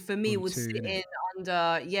 3. would Room 2, sit innit? in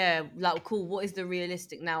under, like, cool, what is the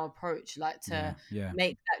realistic now approach, like, to Yeah.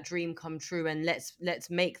 make that dream come true, and let's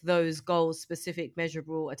make those goals specific,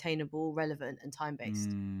 measurable, attainable, relevant, and time-based.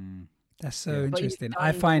 That's so Yeah. But you've interesting. I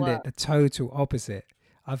done the find it work. the total opposite.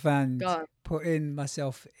 I found Go. putting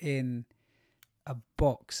myself in a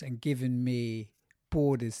box and giving me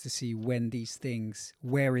borders to see when these things,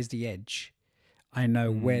 where is the edge? I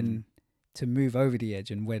know when to move over the edge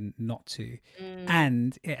and when not to.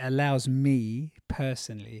 And it allows me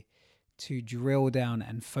personally to drill down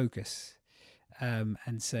and focus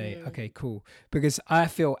and say, okay, cool. Because I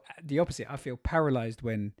feel the opposite. I feel paralyzed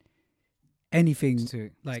when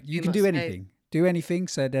anything, like you too can much do space. anything.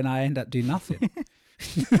 So then I end up doing nothing.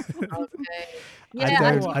 Okay.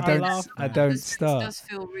 I don't the space start. does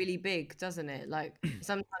feel really big, doesn't it? Like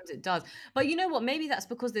sometimes it does. But you know what? Maybe that's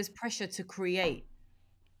because there's pressure to create.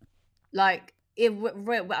 Like if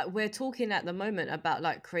we're talking at the moment about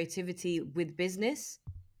like creativity with business,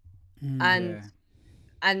 and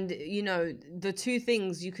you know, the two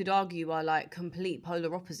things you could argue are like complete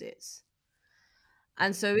polar opposites.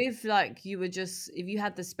 And so if like if you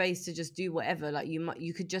had the space to just do whatever, like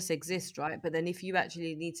you could just exist, right? But then if you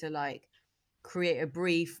actually need to like create a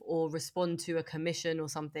brief or respond to a commission or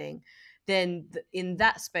something, then in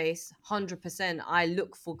that space 100% I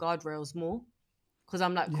look for guardrails more, because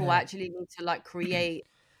I'm like, cool, I actually need to like create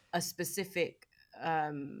a specific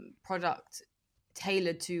product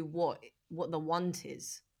tailored to what the want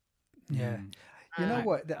is. Yeah. You know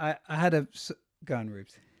what? I had a go on,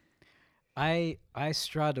 Rubes. I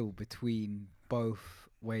straddle between both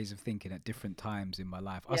ways of thinking at different times in my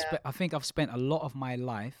life. I think I've spent a lot of my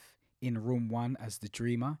life in room 1 as the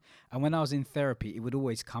dreamer, and when I was in therapy, it would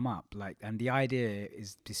always come up like, and the idea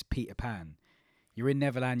is this Peter Pan. You're in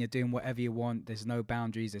Neverland, you're doing whatever you want. There's no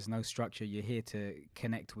boundaries, there's no structure. You're here to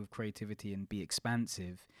connect with creativity and be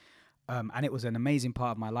expansive. And it was an amazing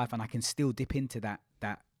part of my life, and I can still dip into that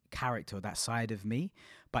character, that side of me.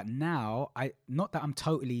 But now, not that I'm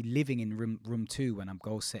totally living in room 2 when I'm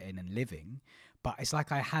goal setting and living, but it's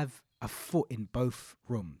like I have a foot in both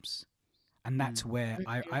rooms. And that's where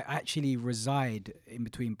I actually reside in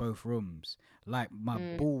between both rooms. Like my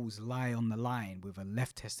balls lie on the line with a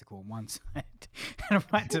left testicle on one side and a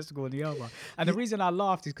right testicle on the other. And the reason I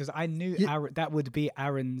laughed is because I knew that would be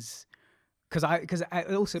Aaron's, because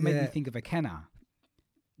it also made me think of Akenna.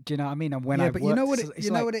 Do you know what I mean? And when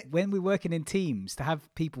when we're working in teams, to have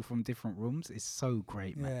people from different rooms is so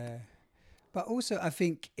great, man. Yeah. But also, I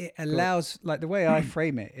think it allows, like the way I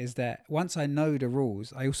frame it is that once I know the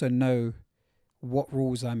rules, I also know what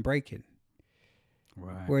rules I'm breaking.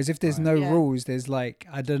 Right. Whereas if there's no rules, there's like,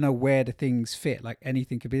 I don't know where the things fit, like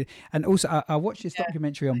anything could be. And also I watched this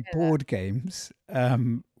documentary on board games,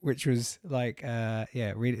 which was like,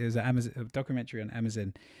 really, it was a documentary on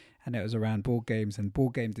Amazon, and it was around board games and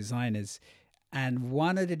board game designers. And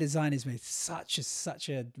one of the designers made such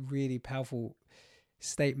a really powerful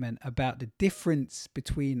statement about the difference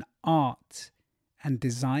between art and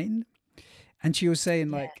design. And she was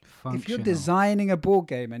saying like, if you're designing a board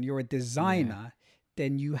game and you're a designer,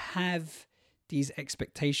 then you have these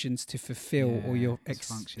expectations to fulfill, or you're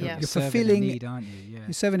fulfilling need, aren't you?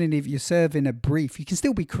 You're serving a need, you're serving a brief. You can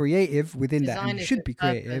still be creative within that, and you should be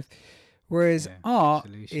creative. Whereas art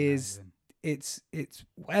is it's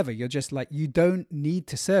whatever. You're just like, you don't need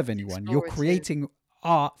to serve anyone. You're creating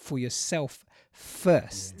art for yourself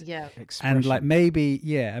first. And like maybe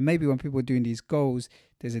when people are doing these goals,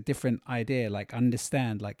 there's a different idea. Like,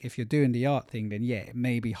 understand, like if you're doing the art thing, then it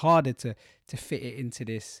may be harder to fit it into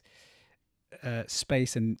this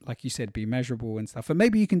space, and like you said, be measurable and stuff. But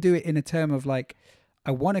maybe you can do it in a term of like,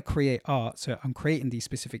 I want to create art, so I'm creating these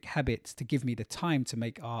specific habits to give me the time to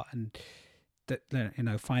make art, and that, you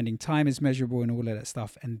know, finding time is measurable and all of that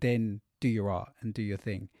stuff, and then do your art and do your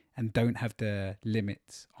thing, and don't have the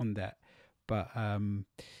limits on that. But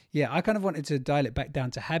yeah, I kind of wanted to dial it back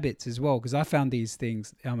down to habits as well, because I found these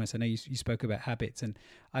things. Almost, I know you spoke about habits, and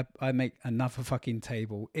I make another fucking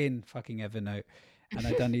table in fucking Evernote, and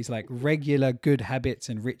I've done these like regular good habits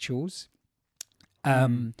and rituals.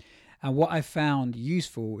 And what I found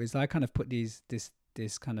useful is I kind of put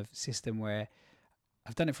this kind of system where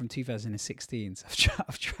I've done it from 2016. So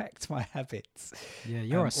I've tracked my habits. Yeah,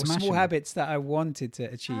 you're a or smasher. small habits that I wanted to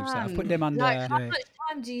achieve. So I've put them under. Like, how much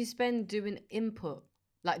time do you spend doing input,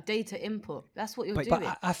 like data input? That's what you're doing.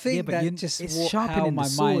 But I think but that just it's how sharpening my the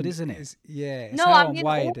sword, mind isn't it? is. Yeah. It's No, how I I'm mean,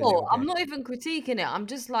 wired a little I'm bit. not even critiquing it. I'm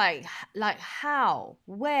just like how,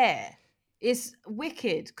 where? It's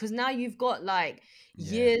wicked because now you've got like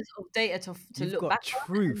years of data to You've look got back on.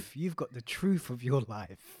 truth. You've got the truth of your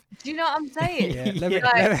life. Do you know what I'm saying?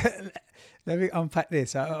 Yeah, let me unpack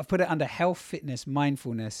this. I've put it under health, fitness,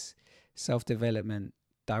 mindfulness, self-development,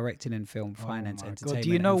 directing and film, finance, Oh my entertainment. God.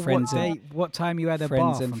 Do you know and friends what time you had a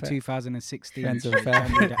friends bar and from 2016 friends to and family.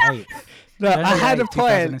 January the 8th? No, I January had a 8th, point.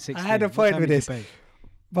 I 2016. had a What point time with did you this. bake?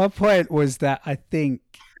 My point was that I think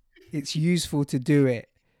it's useful to do it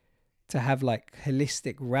to have like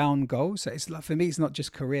holistic round goals. So it's like, for me, it's not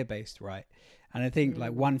just career based, right? And I think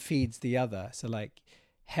like one feeds the other. So like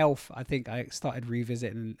health, I think I started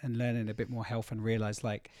revisiting and learning a bit more health, and realized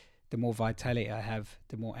like the more vitality I have,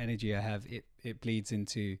 the more energy I have, it bleeds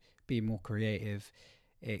into being more creative.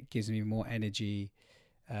 It gives me more energy.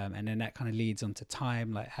 And then that kind of leads on to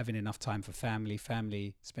time, like having enough time for family,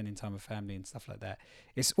 spending time with family and stuff like that.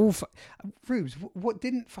 It's all Rubes, what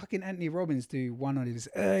didn't fucking Anthony Robbins do one of his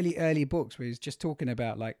early books where he's just talking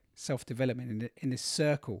about like self-development in this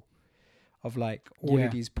circle of like all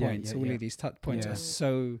of these points, all of these touch points are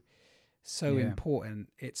so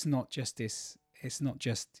important. It's not just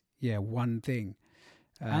one thing.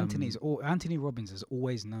 Anthony Robbins has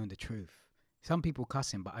always known the truth. Some people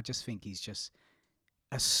cuss him, but I just think he's just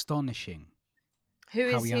astonishing. Who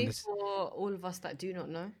is he for all of us that do not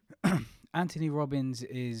know? Anthony Robbins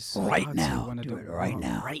is Right now. one of Do the it right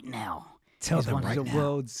now. Right now. Tell He's them one right of the now.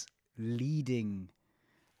 world's leading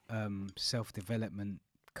self-development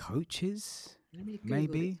coaches. Let me Google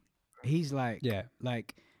Maybe he's like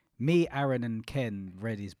me, Aaron, and Ken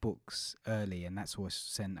read his books early, and that's what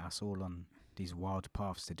sent us all on these wild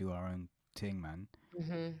paths to do our own thing, man.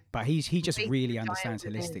 Mm-hmm. But he just Awaken really the Giant understands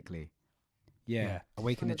Within. holistically. Yeah.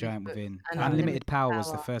 Awaken One the of his Giant books. Within. And Unlimited Power was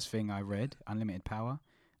the Power. first thing I read. Unlimited Power.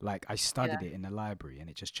 Like I studied it in the library, and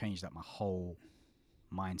it just changed up my whole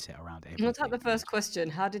mindset around everything. What's like the first question?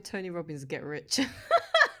 How did Tony Robbins get rich?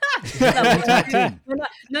 No.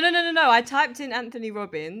 I typed in Anthony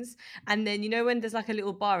Robbins, and then you know when there's like a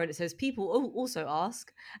little bar and it says people also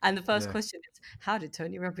ask, and the first question is, how did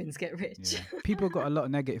Tony Robbins get rich? Yeah. People got a lot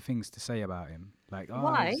of negative things to say about him. Like,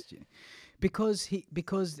 Why? Because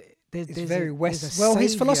there's very a West. Well,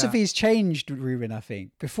 his saviour. philosophy's changed, Ruben. I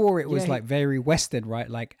think before it was Yeah, like very Western, right?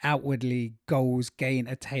 Like outwardly goals,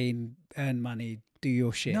 attain, earn money, do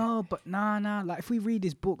your shit. No, but nah. Like if we read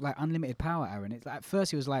his book, like Unlimited Power, Aaron, it's like at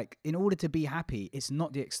first he was like, in order to be happy, it's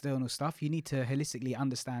not the external stuff. You need to holistically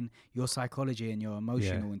understand your psychology and your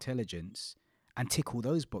emotional intelligence, and tick all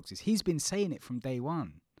those boxes. He's been saying it from day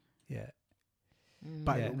one. Yeah.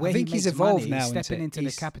 But where I think he he's makes evolved money, now he's stepping into the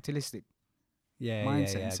he's- capitalistic Yeah,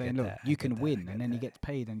 mindset I and saying, get look, that, I you get can that, I win. get And then he that. gets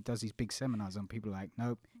paid and does these big seminars on people like,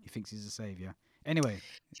 nope, he thinks he's a savior. Anyway,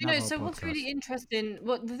 You know, another so what's podcast. really interesting,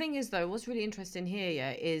 the thing is though, what's really interesting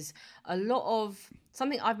here, is a lot of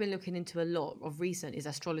something I've been looking into a lot of recent is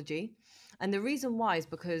astrology. And the reason why is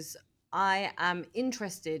because I am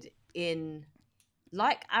interested in,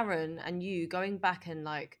 like Aaron and you, going back and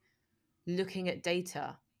like looking at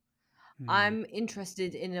data. I'm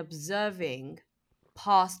interested in observing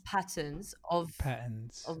past patterns of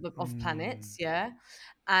patterns of planets,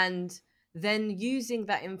 and then using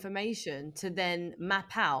that information to then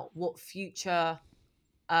map out what future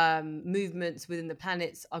movements within the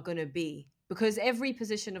planets are going to be, because every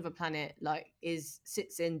position of a planet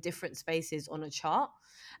sits in different spaces on a chart,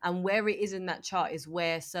 and where it is in that chart is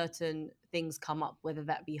where certain things come up, whether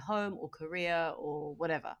that be home or career or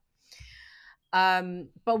whatever.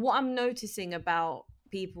 But what I'm noticing about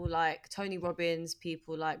people like Tony Robbins,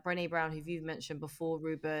 people like Brené Brown, who you've mentioned before,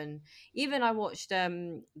 Ruben. Even I watched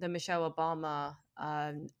the Michelle Obama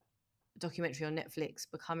documentary on Netflix,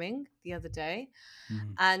 Becoming, the other day,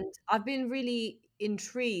 and I've been really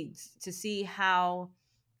intrigued to see how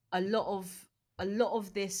a lot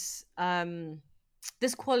of this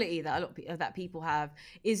this quality that a lot of that people have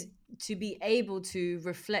is to be able to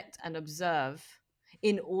reflect and observe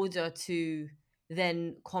in order to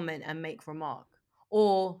then comment and make remark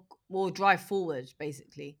or drive forward,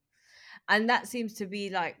 basically. And that seems to be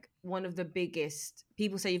like one of the biggest.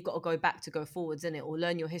 People say you've got to go back to go forwards, in it, or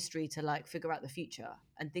learn your history to like figure out the future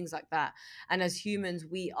and things like that. And as humans,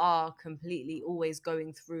 we are completely always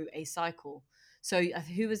going through a cycle. So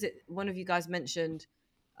who was it? One of you guys mentioned,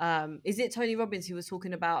 is it Tony Robbins who was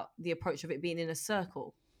talking about the approach of it being in a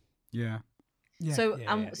circle? Yeah. Yeah. So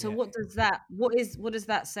yeah. what does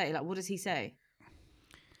that say? Like, what does he say?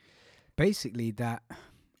 Basically, that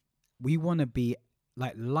we want to be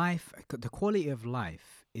like life. The quality of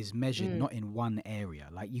life is measured not in one area.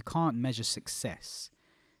 Like, you can't measure success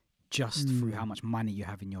just through how much money you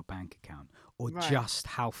have in your bank account, or just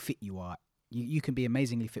how fit you are. You can be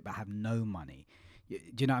amazingly fit but have no money. Do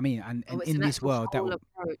you know what I mean? And in this world, that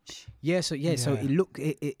approach. So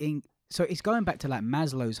so it's going back to like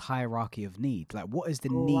Maslow's hierarchy of needs. Like, what is the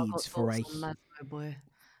needs for a Maslow, boy.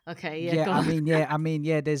 Okay, yeah, I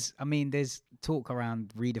mean there's talk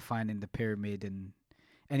around redefining the pyramid, and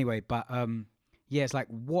anyway, but it's like,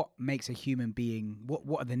 what makes a human being,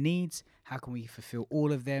 what are the needs, how can we fulfill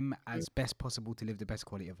all of them as best possible to live the best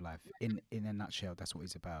quality of life. In a nutshell, that's what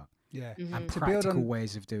it's about. Yeah. And practical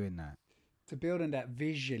ways of doing that. To build on that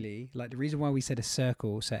visually, like the reason why we said a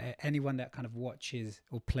circle, so anyone that kind of watches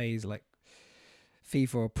or plays like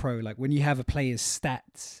FIFA or Pro, like when you have a player's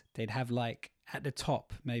stats, they'd have like at the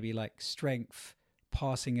top maybe like strength,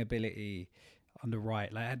 passing ability on the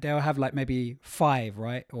right. Like they'll have like maybe 5,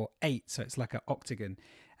 right, or 8, so it's like an octagon,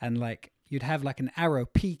 and like you'd have like an arrow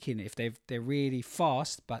peaking if they're really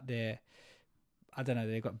fast, but they've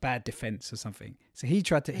got bad defense or something. So he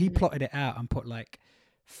plotted it out and put like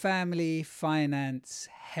family, finance,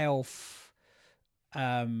 health,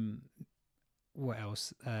 what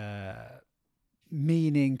else?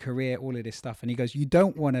 Meaning, career, all of this stuff. And he goes, you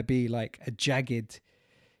don't want to be like a jagged,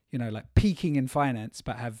 like peaking in finance,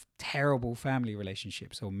 but have terrible family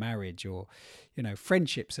relationships or marriage or,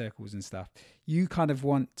 friendship circles and stuff. You kind of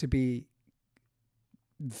want to be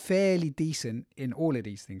fairly decent in all of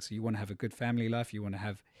these things. So you want to have a good family life. You want to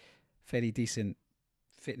have fairly decent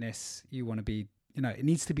fitness. You want to be, it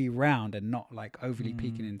needs to be round and not like overly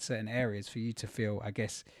peaking in certain areas for you to feel, I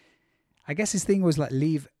guess his thing was like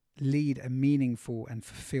lead a meaningful and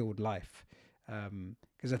fulfilled life.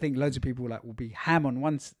 Because I think loads of people like will be ham on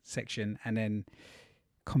one section and then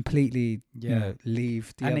completely,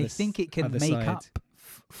 leave the other. And they think it can make side. up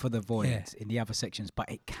for the void in the other sections,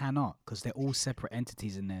 but it cannot, because they're all separate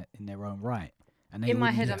entities in their own right. And they in my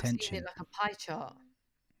all head, need I'm attention. seeing it like a pie chart.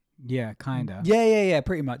 Yeah, kind of. Yeah,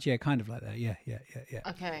 pretty much. Yeah, kind of like that. Yeah.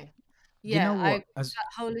 Okay. You Yeah, know what? that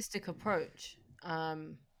holistic approach,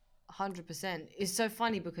 100%. It's so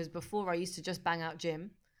funny because before I used to just bang out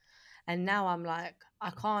gym, and now I'm like,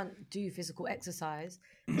 I can't do physical exercise,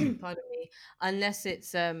 pardon me, unless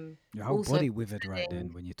it's Your whole also body withered right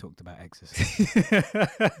then when you talked about exercise.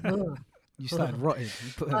 You started rotting.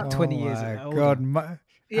 You put 20 years. Oh my God,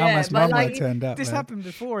 how much but mama turned up. This man. happened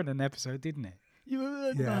before in an episode, didn't it? You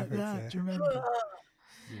were like that. Do you remember?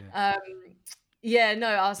 No,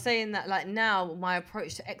 I was saying that like now my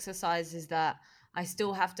approach to exercise is that I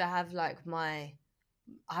still have to have like my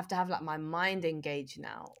mind engaged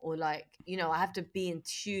now, or like, I have to be in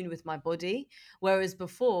tune with my body. Whereas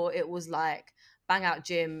before it was like bang out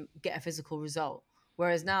gym, get a physical result.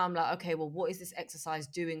 Whereas now I'm like, okay, well, what is this exercise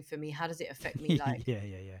doing for me? How does it affect me? Like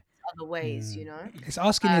other ways, It's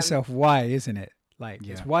asking yourself why, isn't it? Like,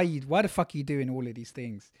 it's why the fuck are you doing all of these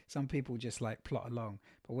things? Some people just like plot along,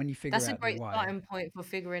 but when you figure out that's a great why, starting point for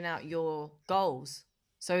figuring out your goals.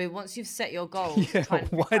 So once you've set your goals,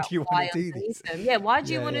 why do you want to do this? Yeah, why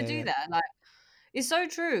do you want to do that? Like, it's so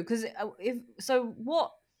true. Because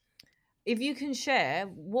if you can share,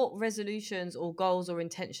 what resolutions or goals or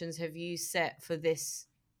intentions have you set for these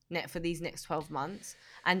next 12 months?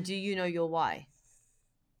 And do you know your why?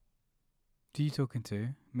 Do you talking to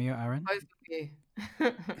me or Aaron? Both of you.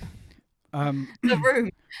 The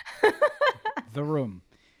room. The room.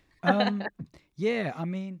 Yeah, I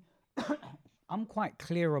mean, I'm quite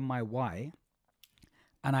clear on my why,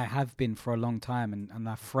 and I have been for a long time, and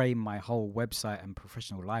I frame my whole website and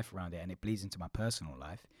professional life around it, and it bleeds into my personal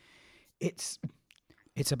life. It's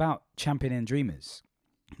about championing dreamers,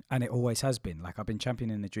 and it always has been. Like, I've been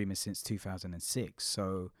championing the dreamers since 2006.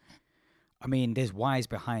 So, I mean, there's whys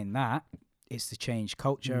behind that. It's to change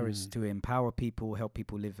culture, it's to empower people, help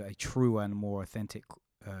people live a truer and more authentic,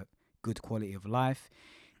 good quality of life.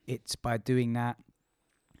 It's by doing that,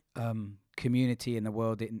 community in the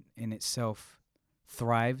world in itself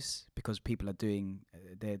thrives because people are doing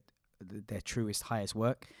their truest, highest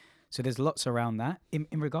work. So there's lots around that. In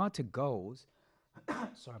regard to goals,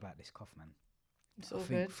 sorry about this cough, man. It's all I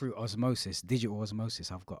think good. through osmosis, digital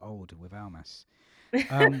osmosis, I've got old with Almas.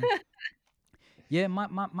 Yeah,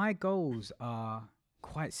 my goals are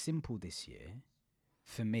quite simple this year.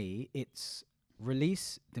 For me, it's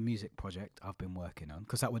release the music project I've been working on,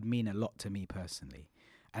 because that would mean a lot to me personally.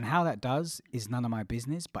 And how that does is none of my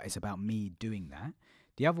business, but it's about me doing that.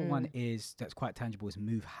 The other one is that's quite tangible is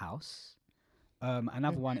move house.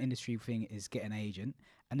 Another one industry thing is get an agent.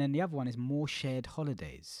 And then the other one is more shared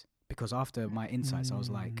holidays. Because after my insights, I was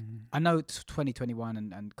like, I know it's 2021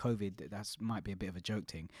 and COVID, that's might be a bit of a joke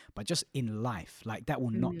thing, but just in life, like that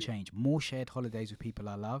will not change. More shared holidays with people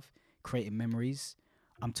I love, creating memories.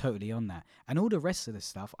 I'm totally on that. And all the rest of the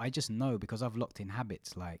stuff, I just know because I've locked in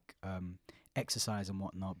habits like exercise and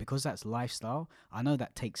whatnot. Because that's lifestyle, I know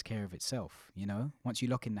that takes care of itself, you know? Once you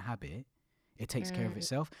lock in the habit, it takes care of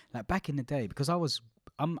itself. Like back in the day, because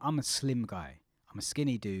I'm a slim guy. I'm a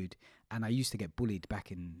skinny dude, and I used to get bullied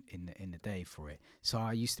back in the day for it. So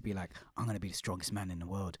I used to be like, I'm going to be the strongest man in the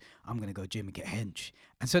world. I'm going to go gym and get hench.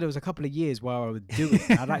 And so there was a couple of years where I would do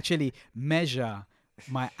it. I'd actually measure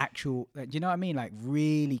my actual, you know what I mean? Like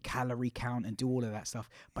really calorie count and do all of that stuff.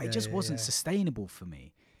 But it just wasn't sustainable for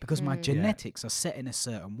me because my genetics are set in a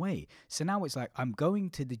certain way. So now it's like I'm going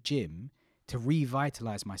to the gym to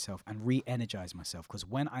revitalize myself and re-energize myself, because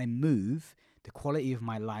when I move, the quality of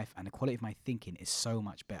my life and the quality of my thinking is so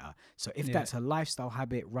much better. So if that's a lifestyle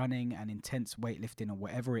habit, running and intense weightlifting or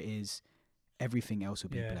whatever it is, everything else will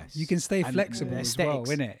be blessed. You can stay And flexible the as well,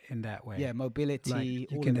 aesthetics, innit? In that way. Yeah, mobility, Like, you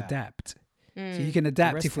all can of that. adapt. So you can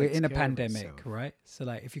adapt rest if we're takes in a care of pandemic, itself. right? So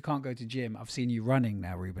like if you can't go to gym, I've seen you running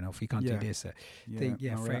now, Ruben, or if you can't do this, framing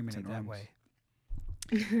reluctant it that runs. way.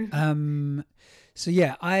 So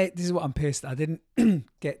yeah, this is what I'm pissed. I didn't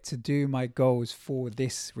get to do my goals for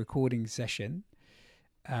this recording session.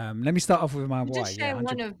 Let me start off with my why. Just share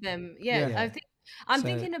one of them. Yeah. I'm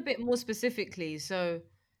thinking a bit more specifically. So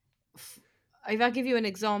if I give you an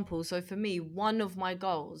example, so for me, one of my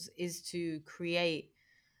goals is to create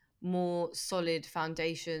more solid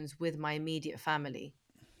foundations with my immediate family.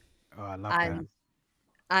 Oh, I love that.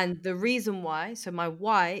 And the reason why, so my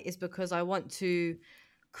why is because I want to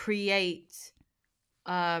create,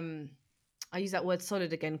 I use that word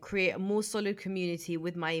solid again, create a more solid community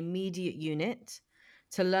with my immediate unit,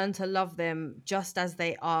 to learn to love them just as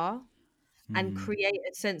they are, and create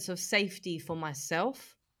a sense of safety for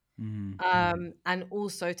myself, and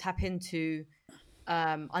also tap into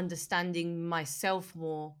understanding myself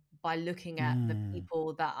more by looking at the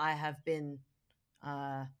people that I have been,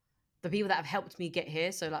 the people that have helped me get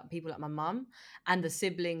here. So like people like my mum and the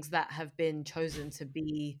siblings that have been chosen to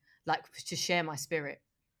be like, to share my spirit.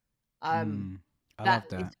 I love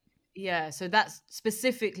that. So that's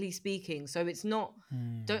specifically speaking. So it's not,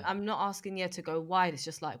 I'm not asking you to go wide. It's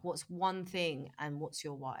just like, what's one thing and what's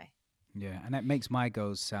your why? Yeah, and that makes my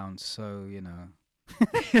goals sound so, you know.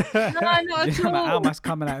 No, not at all. Alma's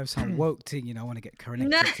coming out of some woke thing, you know, I want to get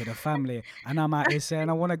connected to the family. And I'm out here saying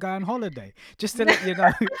I want to go on holiday. Just to let you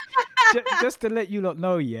know, just to let you lot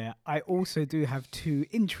know, I also do have 2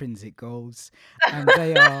 intrinsic goals. And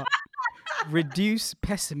they are reduce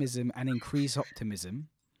pessimism and increase optimism.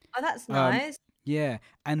 Oh, that's nice. Yeah,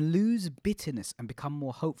 and lose bitterness and become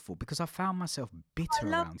more hopeful, because I found myself bitter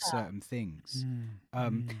love around that. certain things.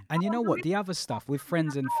 And you know what? The other stuff with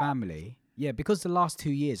friends and family, because the last 2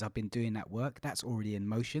 years I've been doing that work, that's already in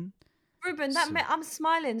motion. Ruben, I'm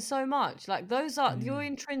smiling so much. Like those are your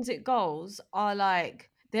intrinsic goals are like,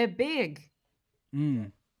 they're big.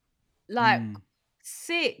 Like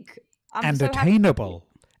sick. I'm so happy. attainable.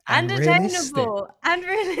 And realistic. attainable and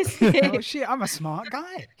realistic. Oh shit, I'm a smart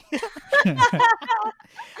guy.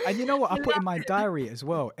 And you know what? I put in my diary as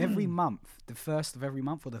well. Every month, the first of every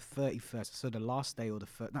month or the 31st, so the last day or the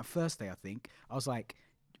first day, I think, I was like,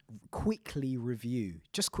 quickly review.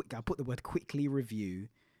 Just quick. I put the word quickly review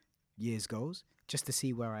year's goals just to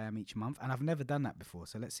see where I am each month. And I've never done that before.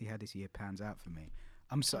 So let's see how this year pans out for me.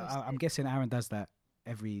 I'm guessing Aaron does that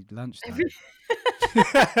every lunchtime.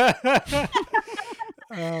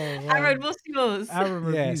 Aaron, what's yours? Aaron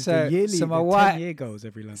reviews so- the yearly, so my the why- 10-year goals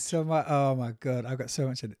every lunch. So oh my god, I've got so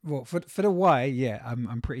much. Well, for the why,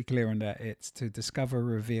 I'm pretty clear on that. It's to discover,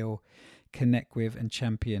 reveal, connect with, and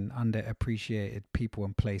champion underappreciated people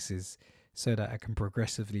and places, so that I can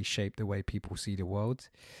progressively shape the way people see the world.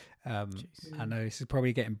 I know this is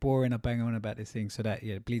probably getting boring. I bang on about this thing, so that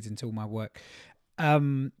it bleeds into all my work.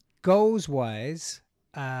 Goals wise,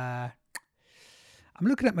 I'm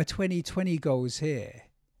looking at my 2020 goals here,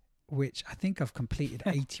 which I think I've completed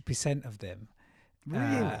 80% of them.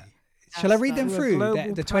 Really? Shall I read them Through a through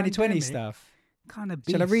global the 2020 pandemic? stuff? Kind of.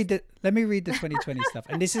 Shall I read it? Let me read the 2020 stuff.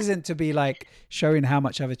 And this isn't to be like showing how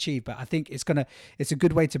much I've achieved, but I think it's a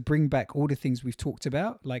good way to bring back all the things we've talked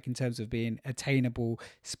about, like in terms of being attainable,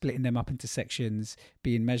 splitting them up into sections,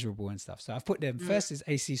 being measurable and stuff. So I've put them first is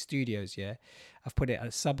AC Studios. Yeah. I've put it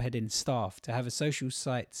as subheading staff to have a social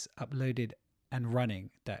sites uploaded and running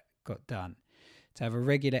that got done, to have a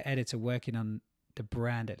regular editor working on the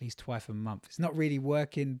brand at least twice a month. It's not really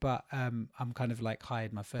working, but I'm kind of like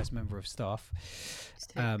hired my first member of staff.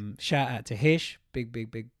 Shout out to Hish, big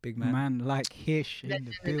man. Man like Hish in the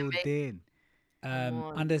Legend in the building.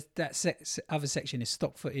 Under that other section is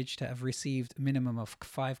stock footage, to have received a minimum of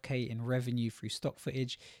 5k in revenue through stock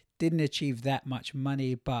footage. Didn't achieve that much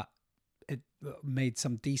money, but it made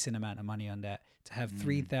some decent amount of money on that. To have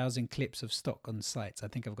 3,000 clips of stock on sites. I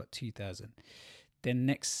think I've got 2,000. Then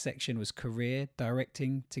next section was career,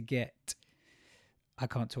 directing to get, I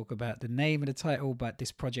can't talk about the name of the title, but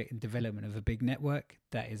this project in development of a big network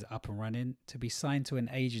that is up and running. To be signed to an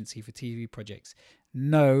agency for TV projects.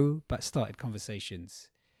 No, but started conversations.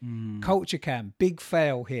 Culture Cam, big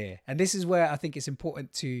fail here. And this is where I think it's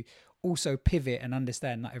important to also pivot and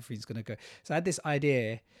understand not everything's going to go. So I had this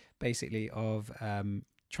idea basically of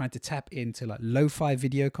trying to tap into like lo-fi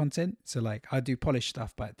video content. So like I do polished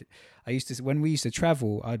stuff, but when we used to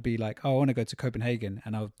travel, I'd be like, oh, I want to go to Copenhagen,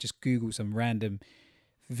 and I'll just Google some random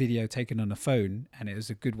video taken on the phone, and it was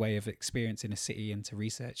a good way of experiencing a city and to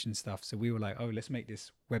research and stuff. So we were like, oh, let's make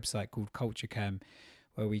this website called Culture Cam,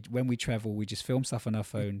 where when we travel, we just film stuff on our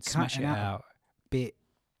phone, smash it out. Bit.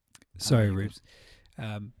 Sorry, Rubes.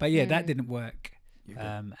 But yeah, that didn't work.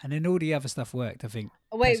 And then all the other stuff worked, I think.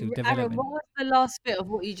 Wait, personal Aaron, development. what was the last bit of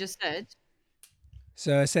what you just said?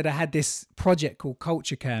 So I said I had this project called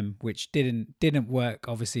Culture Cam, which didn't work,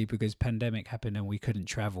 obviously, because pandemic happened and we couldn't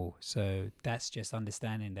travel. So that's just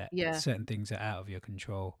understanding that certain things are out of your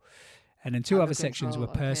control. And then two other sections were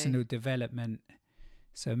personal development.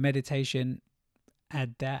 So meditation,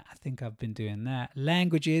 add that. I think I've been doing that.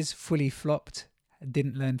 Languages, fully flopped. I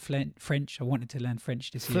didn't learn French. I wanted to learn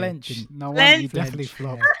French this year. French. No one, you definitely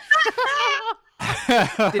flopped.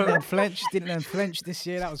 Didn't learn French this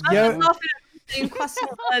year. That was I was laughing at saying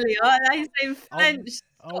croissant earlier. Now he's saying French.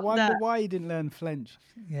 I wonder why you didn't learn French.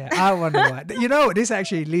 Yeah, I wonder why. You know what? This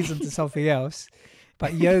actually leads on to something else.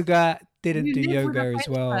 But yoga, didn't do yoga as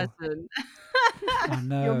well. I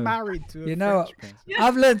know. You're married to a French person.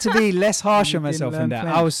 I've learned to be less harsh on You didn't myself in learn that.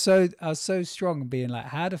 French. I was so strong being like,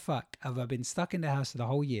 how the fuck have I been stuck in the house for the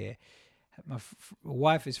whole year? My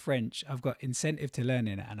wife is French. I've got incentive to learn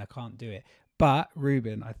it and I can't do it. But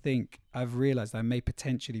Ruben, I think I've realized I may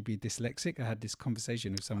potentially be dyslexic. I had this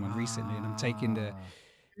conversation with someone recently, and I'm taking the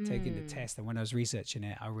test. And when I was researching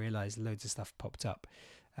it, I realized loads of stuff popped up.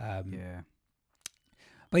 Yeah.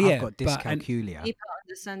 But yeah, I've got dyscalculia. Deeper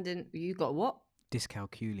understanding. You got what?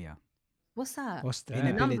 Dyscalculia. What's that? What's that?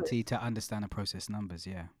 Inability to understand and process numbers,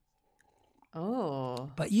 yeah.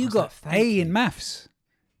 Oh. But you What's got that? Thank A you. in maths.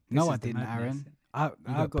 No, This I is the didn't, madness. Aaron. I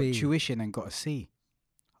got got B. tuition and got a C.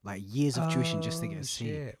 Like years of tuition just to get a C.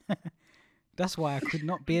 Shit. That's why I could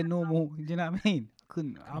not be a normal. You know what I mean?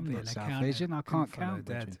 I'm be not an South accountant. Asian. I Couldn't can't follow count.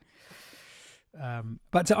 Dad. Bridget.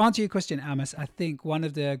 But to answer your question, Amos, I think one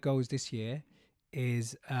of the goals this year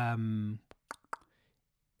is to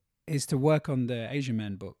work on the Asian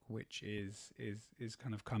Man book, which is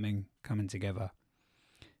kind of coming together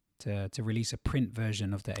to release a print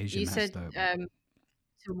version of the Asian You Man. said dope.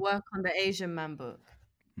 to work on the Asian Man book.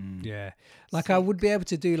 Yeah, like I would be able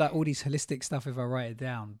to do like all these holistic stuff if I write it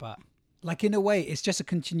down, but like in a way, it's just a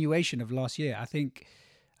continuation of last year. I think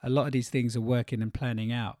a lot of these things are working and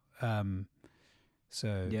planning out.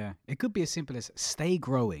 So Yeah, it could be as simple as stay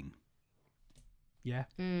growing yeah.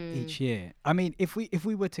 each year. I mean, if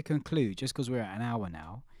we were to conclude, just because we're at an hour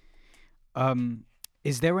now,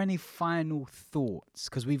 is there any final thoughts?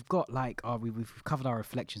 Because we've got like we've covered our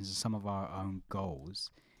reflections and some of our own goals.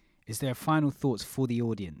 Is there final thoughts for the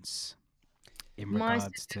audience in My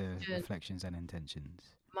regards to suggestion- reflections and intentions?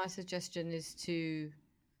 My suggestion is to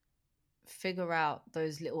figure out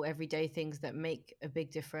those little everyday things that make a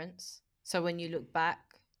big difference. So when you look back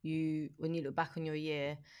on your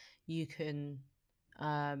year, you can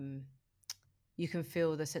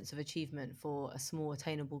feel the sense of achievement for a small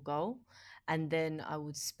attainable goal. And then I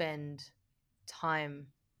would spend time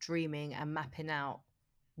dreaming and mapping out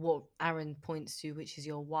what Aaron points to, which is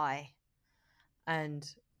your why, and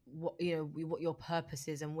what your purpose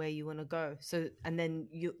is and where you want to go. So, and then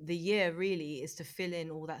the year really is to fill in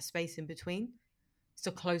all that space in between, it's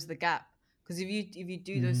to close the gap. Because if you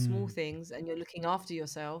do those small things and you're looking after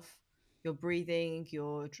yourself, you're breathing,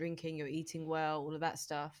 you're drinking, you're eating well, all of that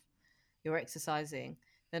stuff, you're exercising,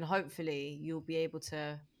 then hopefully you'll be able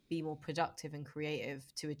to be more productive and creative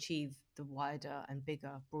to achieve the wider and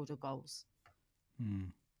bigger, broader goals.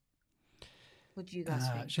 What do you guys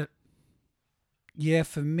think? Yeah,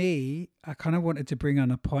 for me, I kind of wanted to bring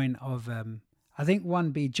on a point of, I think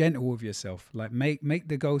one, be gentle with yourself, like make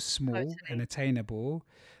the goals small and attainable.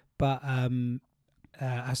 But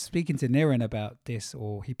I was speaking to Niran about this,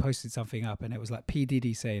 or he posted something up, and it was like P.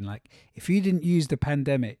 Diddy saying, like, if you didn't use the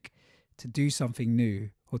pandemic to do something new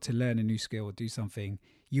or to learn a new skill or do something,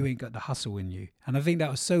 you ain't got the hustle in you. And I think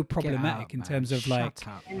that was so problematic in terms of like,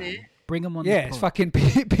 bring them on. Yeah, it's fucking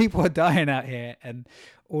people are dying out here and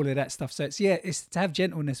all of that stuff. So it's to have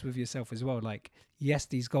gentleness with yourself as well. Like, yes,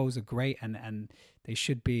 these goals are great and they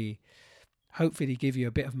should be hopefully give you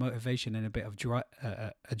a bit of motivation and a bit of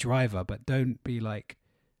a driver, but don't be like,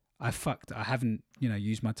 I haven't,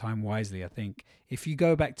 used my time wisely. I think if you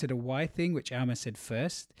go back to the why thing, which Alma said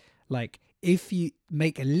first, like if you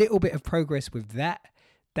make a little bit of progress with that,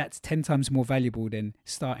 that's 10 times more valuable than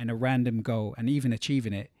starting a random goal and even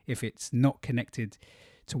achieving it if it's not connected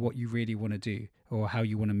to what you really want to do or how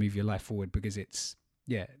you want to move your life forward, because it's,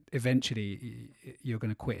 eventually you're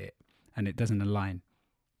going to quit it and it doesn't align.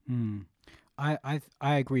 I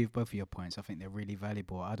agree with both of your points. I think they're really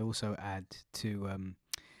valuable. I'd also add to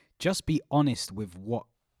just be honest with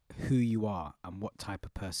who you are and what type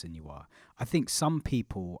of person you are. I think some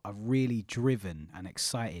people are really driven and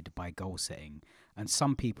excited by goal setting, and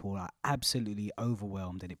some people are absolutely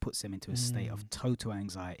overwhelmed and it puts them into a state of total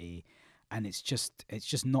anxiety, and it's just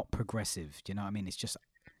not progressive. Do you know what I mean? It's just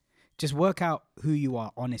work out who you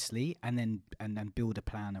are honestly, and then build a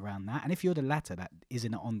plan around that. And if you're the latter that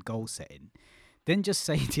isn't on goal setting, then just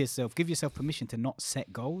say to yourself, give yourself permission to not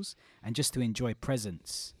set goals and just to enjoy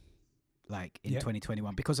presence, like in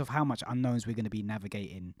 2021, because of how much unknowns we're going to be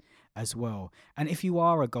navigating as well. And if you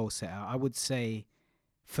are a goal setter, I would say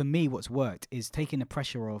for me what's worked is taking the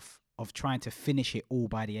pressure of trying to finish it all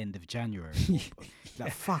by the end of January.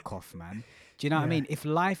 Like, fuck off, man. Do you know what I mean? If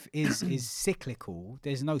life is cyclical,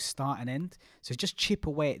 there's no start and end. So just chip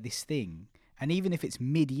away at this thing. And even if it's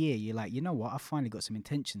mid-year, you're like, you know what? I've finally got some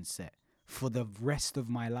intentions set for the rest of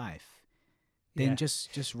my life. Then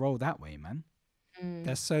just roll that way, man.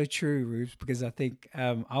 That's so true, Rubes, because I think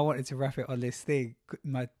I wanted to wrap it on this thing,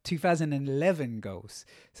 my 2011 goals.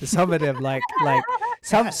 So some of them like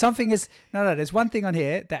something is there's one thing on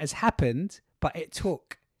here that has happened, but it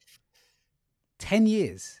took 10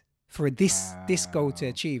 years for this goal to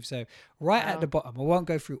achieve. So at the bottom, I won't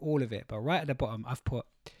go through all of it, but right at the bottom I've put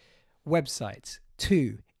websites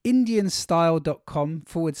to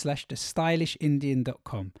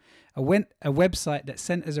indianstyle.com/thestylishIndian.com, a website that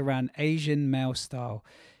centers around Asian male style.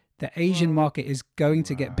 The Asian market is going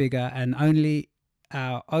to get bigger, and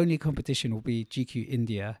our only competition will be GQ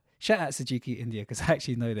India. Shout out to GQ India, because I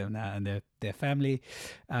actually know them now and their family.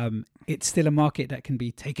 It's still a market that can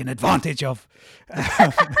be taken advantage of.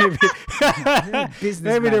 maybe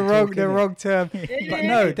the wrong term, but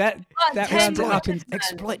no, that wrapped it up and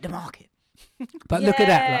exploit the market. But look at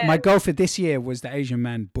that. Like, my goal for this year was the Asian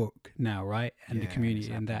Man book now, right? And the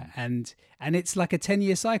community and that. And it's like a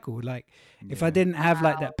 10-year cycle. Like, if I didn't have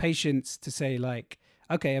like that patience to say like,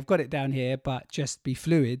 okay, I've got it down here, but just be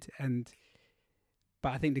fluid.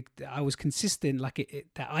 But I think I was consistent. Like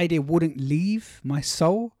that idea wouldn't leave my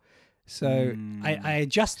soul. So I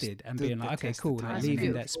adjusted and being like, okay, cool. Like,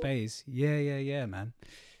 leaving that space. Yeah, man.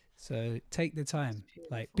 So take the time,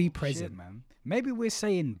 like be present, man. Maybe we're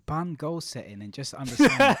saying ban goal setting and just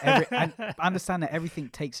understand understand that everything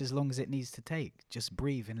takes as long as it needs to take. Just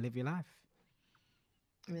breathe and live your life.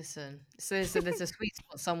 Listen, so there's a sweet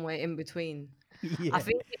spot somewhere in between. I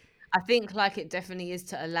think like it definitely is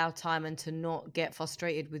to allow time and to not get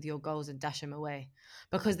frustrated with your goals and dash them away,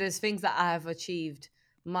 because there's things that I have achieved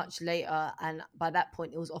much later, and by that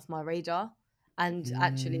point it was off my radar. And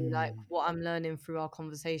actually, like, what I'm learning through our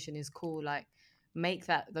conversation is cool. Like, make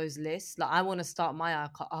those lists. Like, I want to start my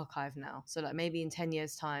archive now. So, like, maybe in 10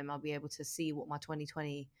 years' time, I'll be able to see what my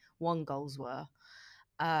 2021 goals were,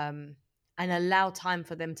 and allow time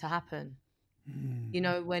for them to happen.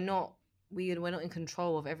 We're not in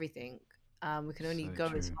control of everything. We can only go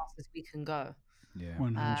as fast as we can go. Yeah,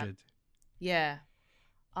 100. Yeah.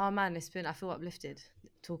 Oh man, I feel uplifted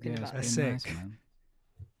talking about that's this. sick. Nice, man.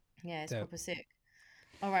 Yeah, it's proper sick.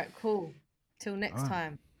 All right, cool. Till next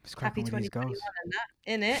time. Happy 2021 and that,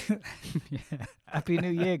 innit? Yeah. Happy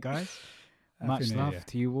New Year, guys. Much love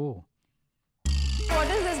to you all. What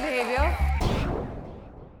is this behavior?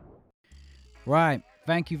 Right.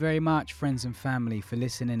 Thank you very much, friends and family, for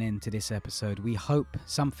listening in to this episode. We hope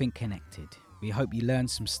something connected. We hope you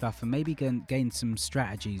learned some stuff and maybe gain some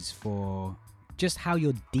strategies for just how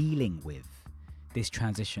you're dealing with this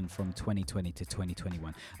transition from 2020 to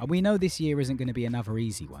 2021. And we know this year isn't going to be another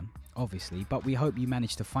easy one, obviously, but we hope you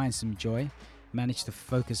manage to find some joy, manage to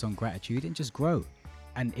focus on gratitude and just grow.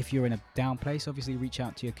 And if you're in a down place, obviously reach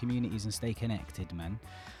out to your communities and stay connected, man.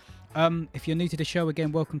 If you're new to the show,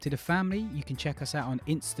 again, welcome to the family. You can check us out on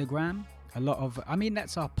Instagram.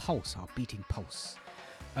 That's our pulse, our beating pulse.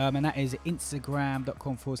 And that is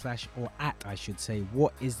instagram.com/,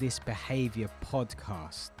 what is this behavior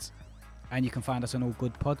podcast. And you can find us on all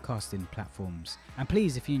good podcasting platforms. And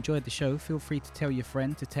please, if you enjoyed the show, feel free to tell your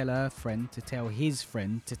friend, to tell her friend, to tell his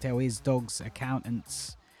friend, to tell his dog's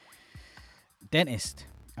accountant's dentist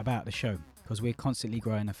about the show, because we're constantly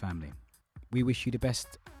growing a family. We wish you the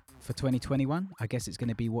best for 2021. I guess it's going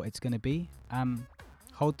to be what it's going to be.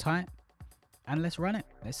 Hold tight and let's run it.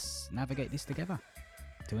 Let's navigate this together.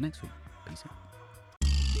 Till next week. Peace out.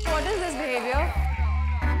 What is this behavior?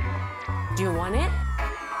 Do you want it?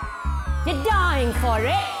 You're dying for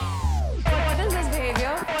it.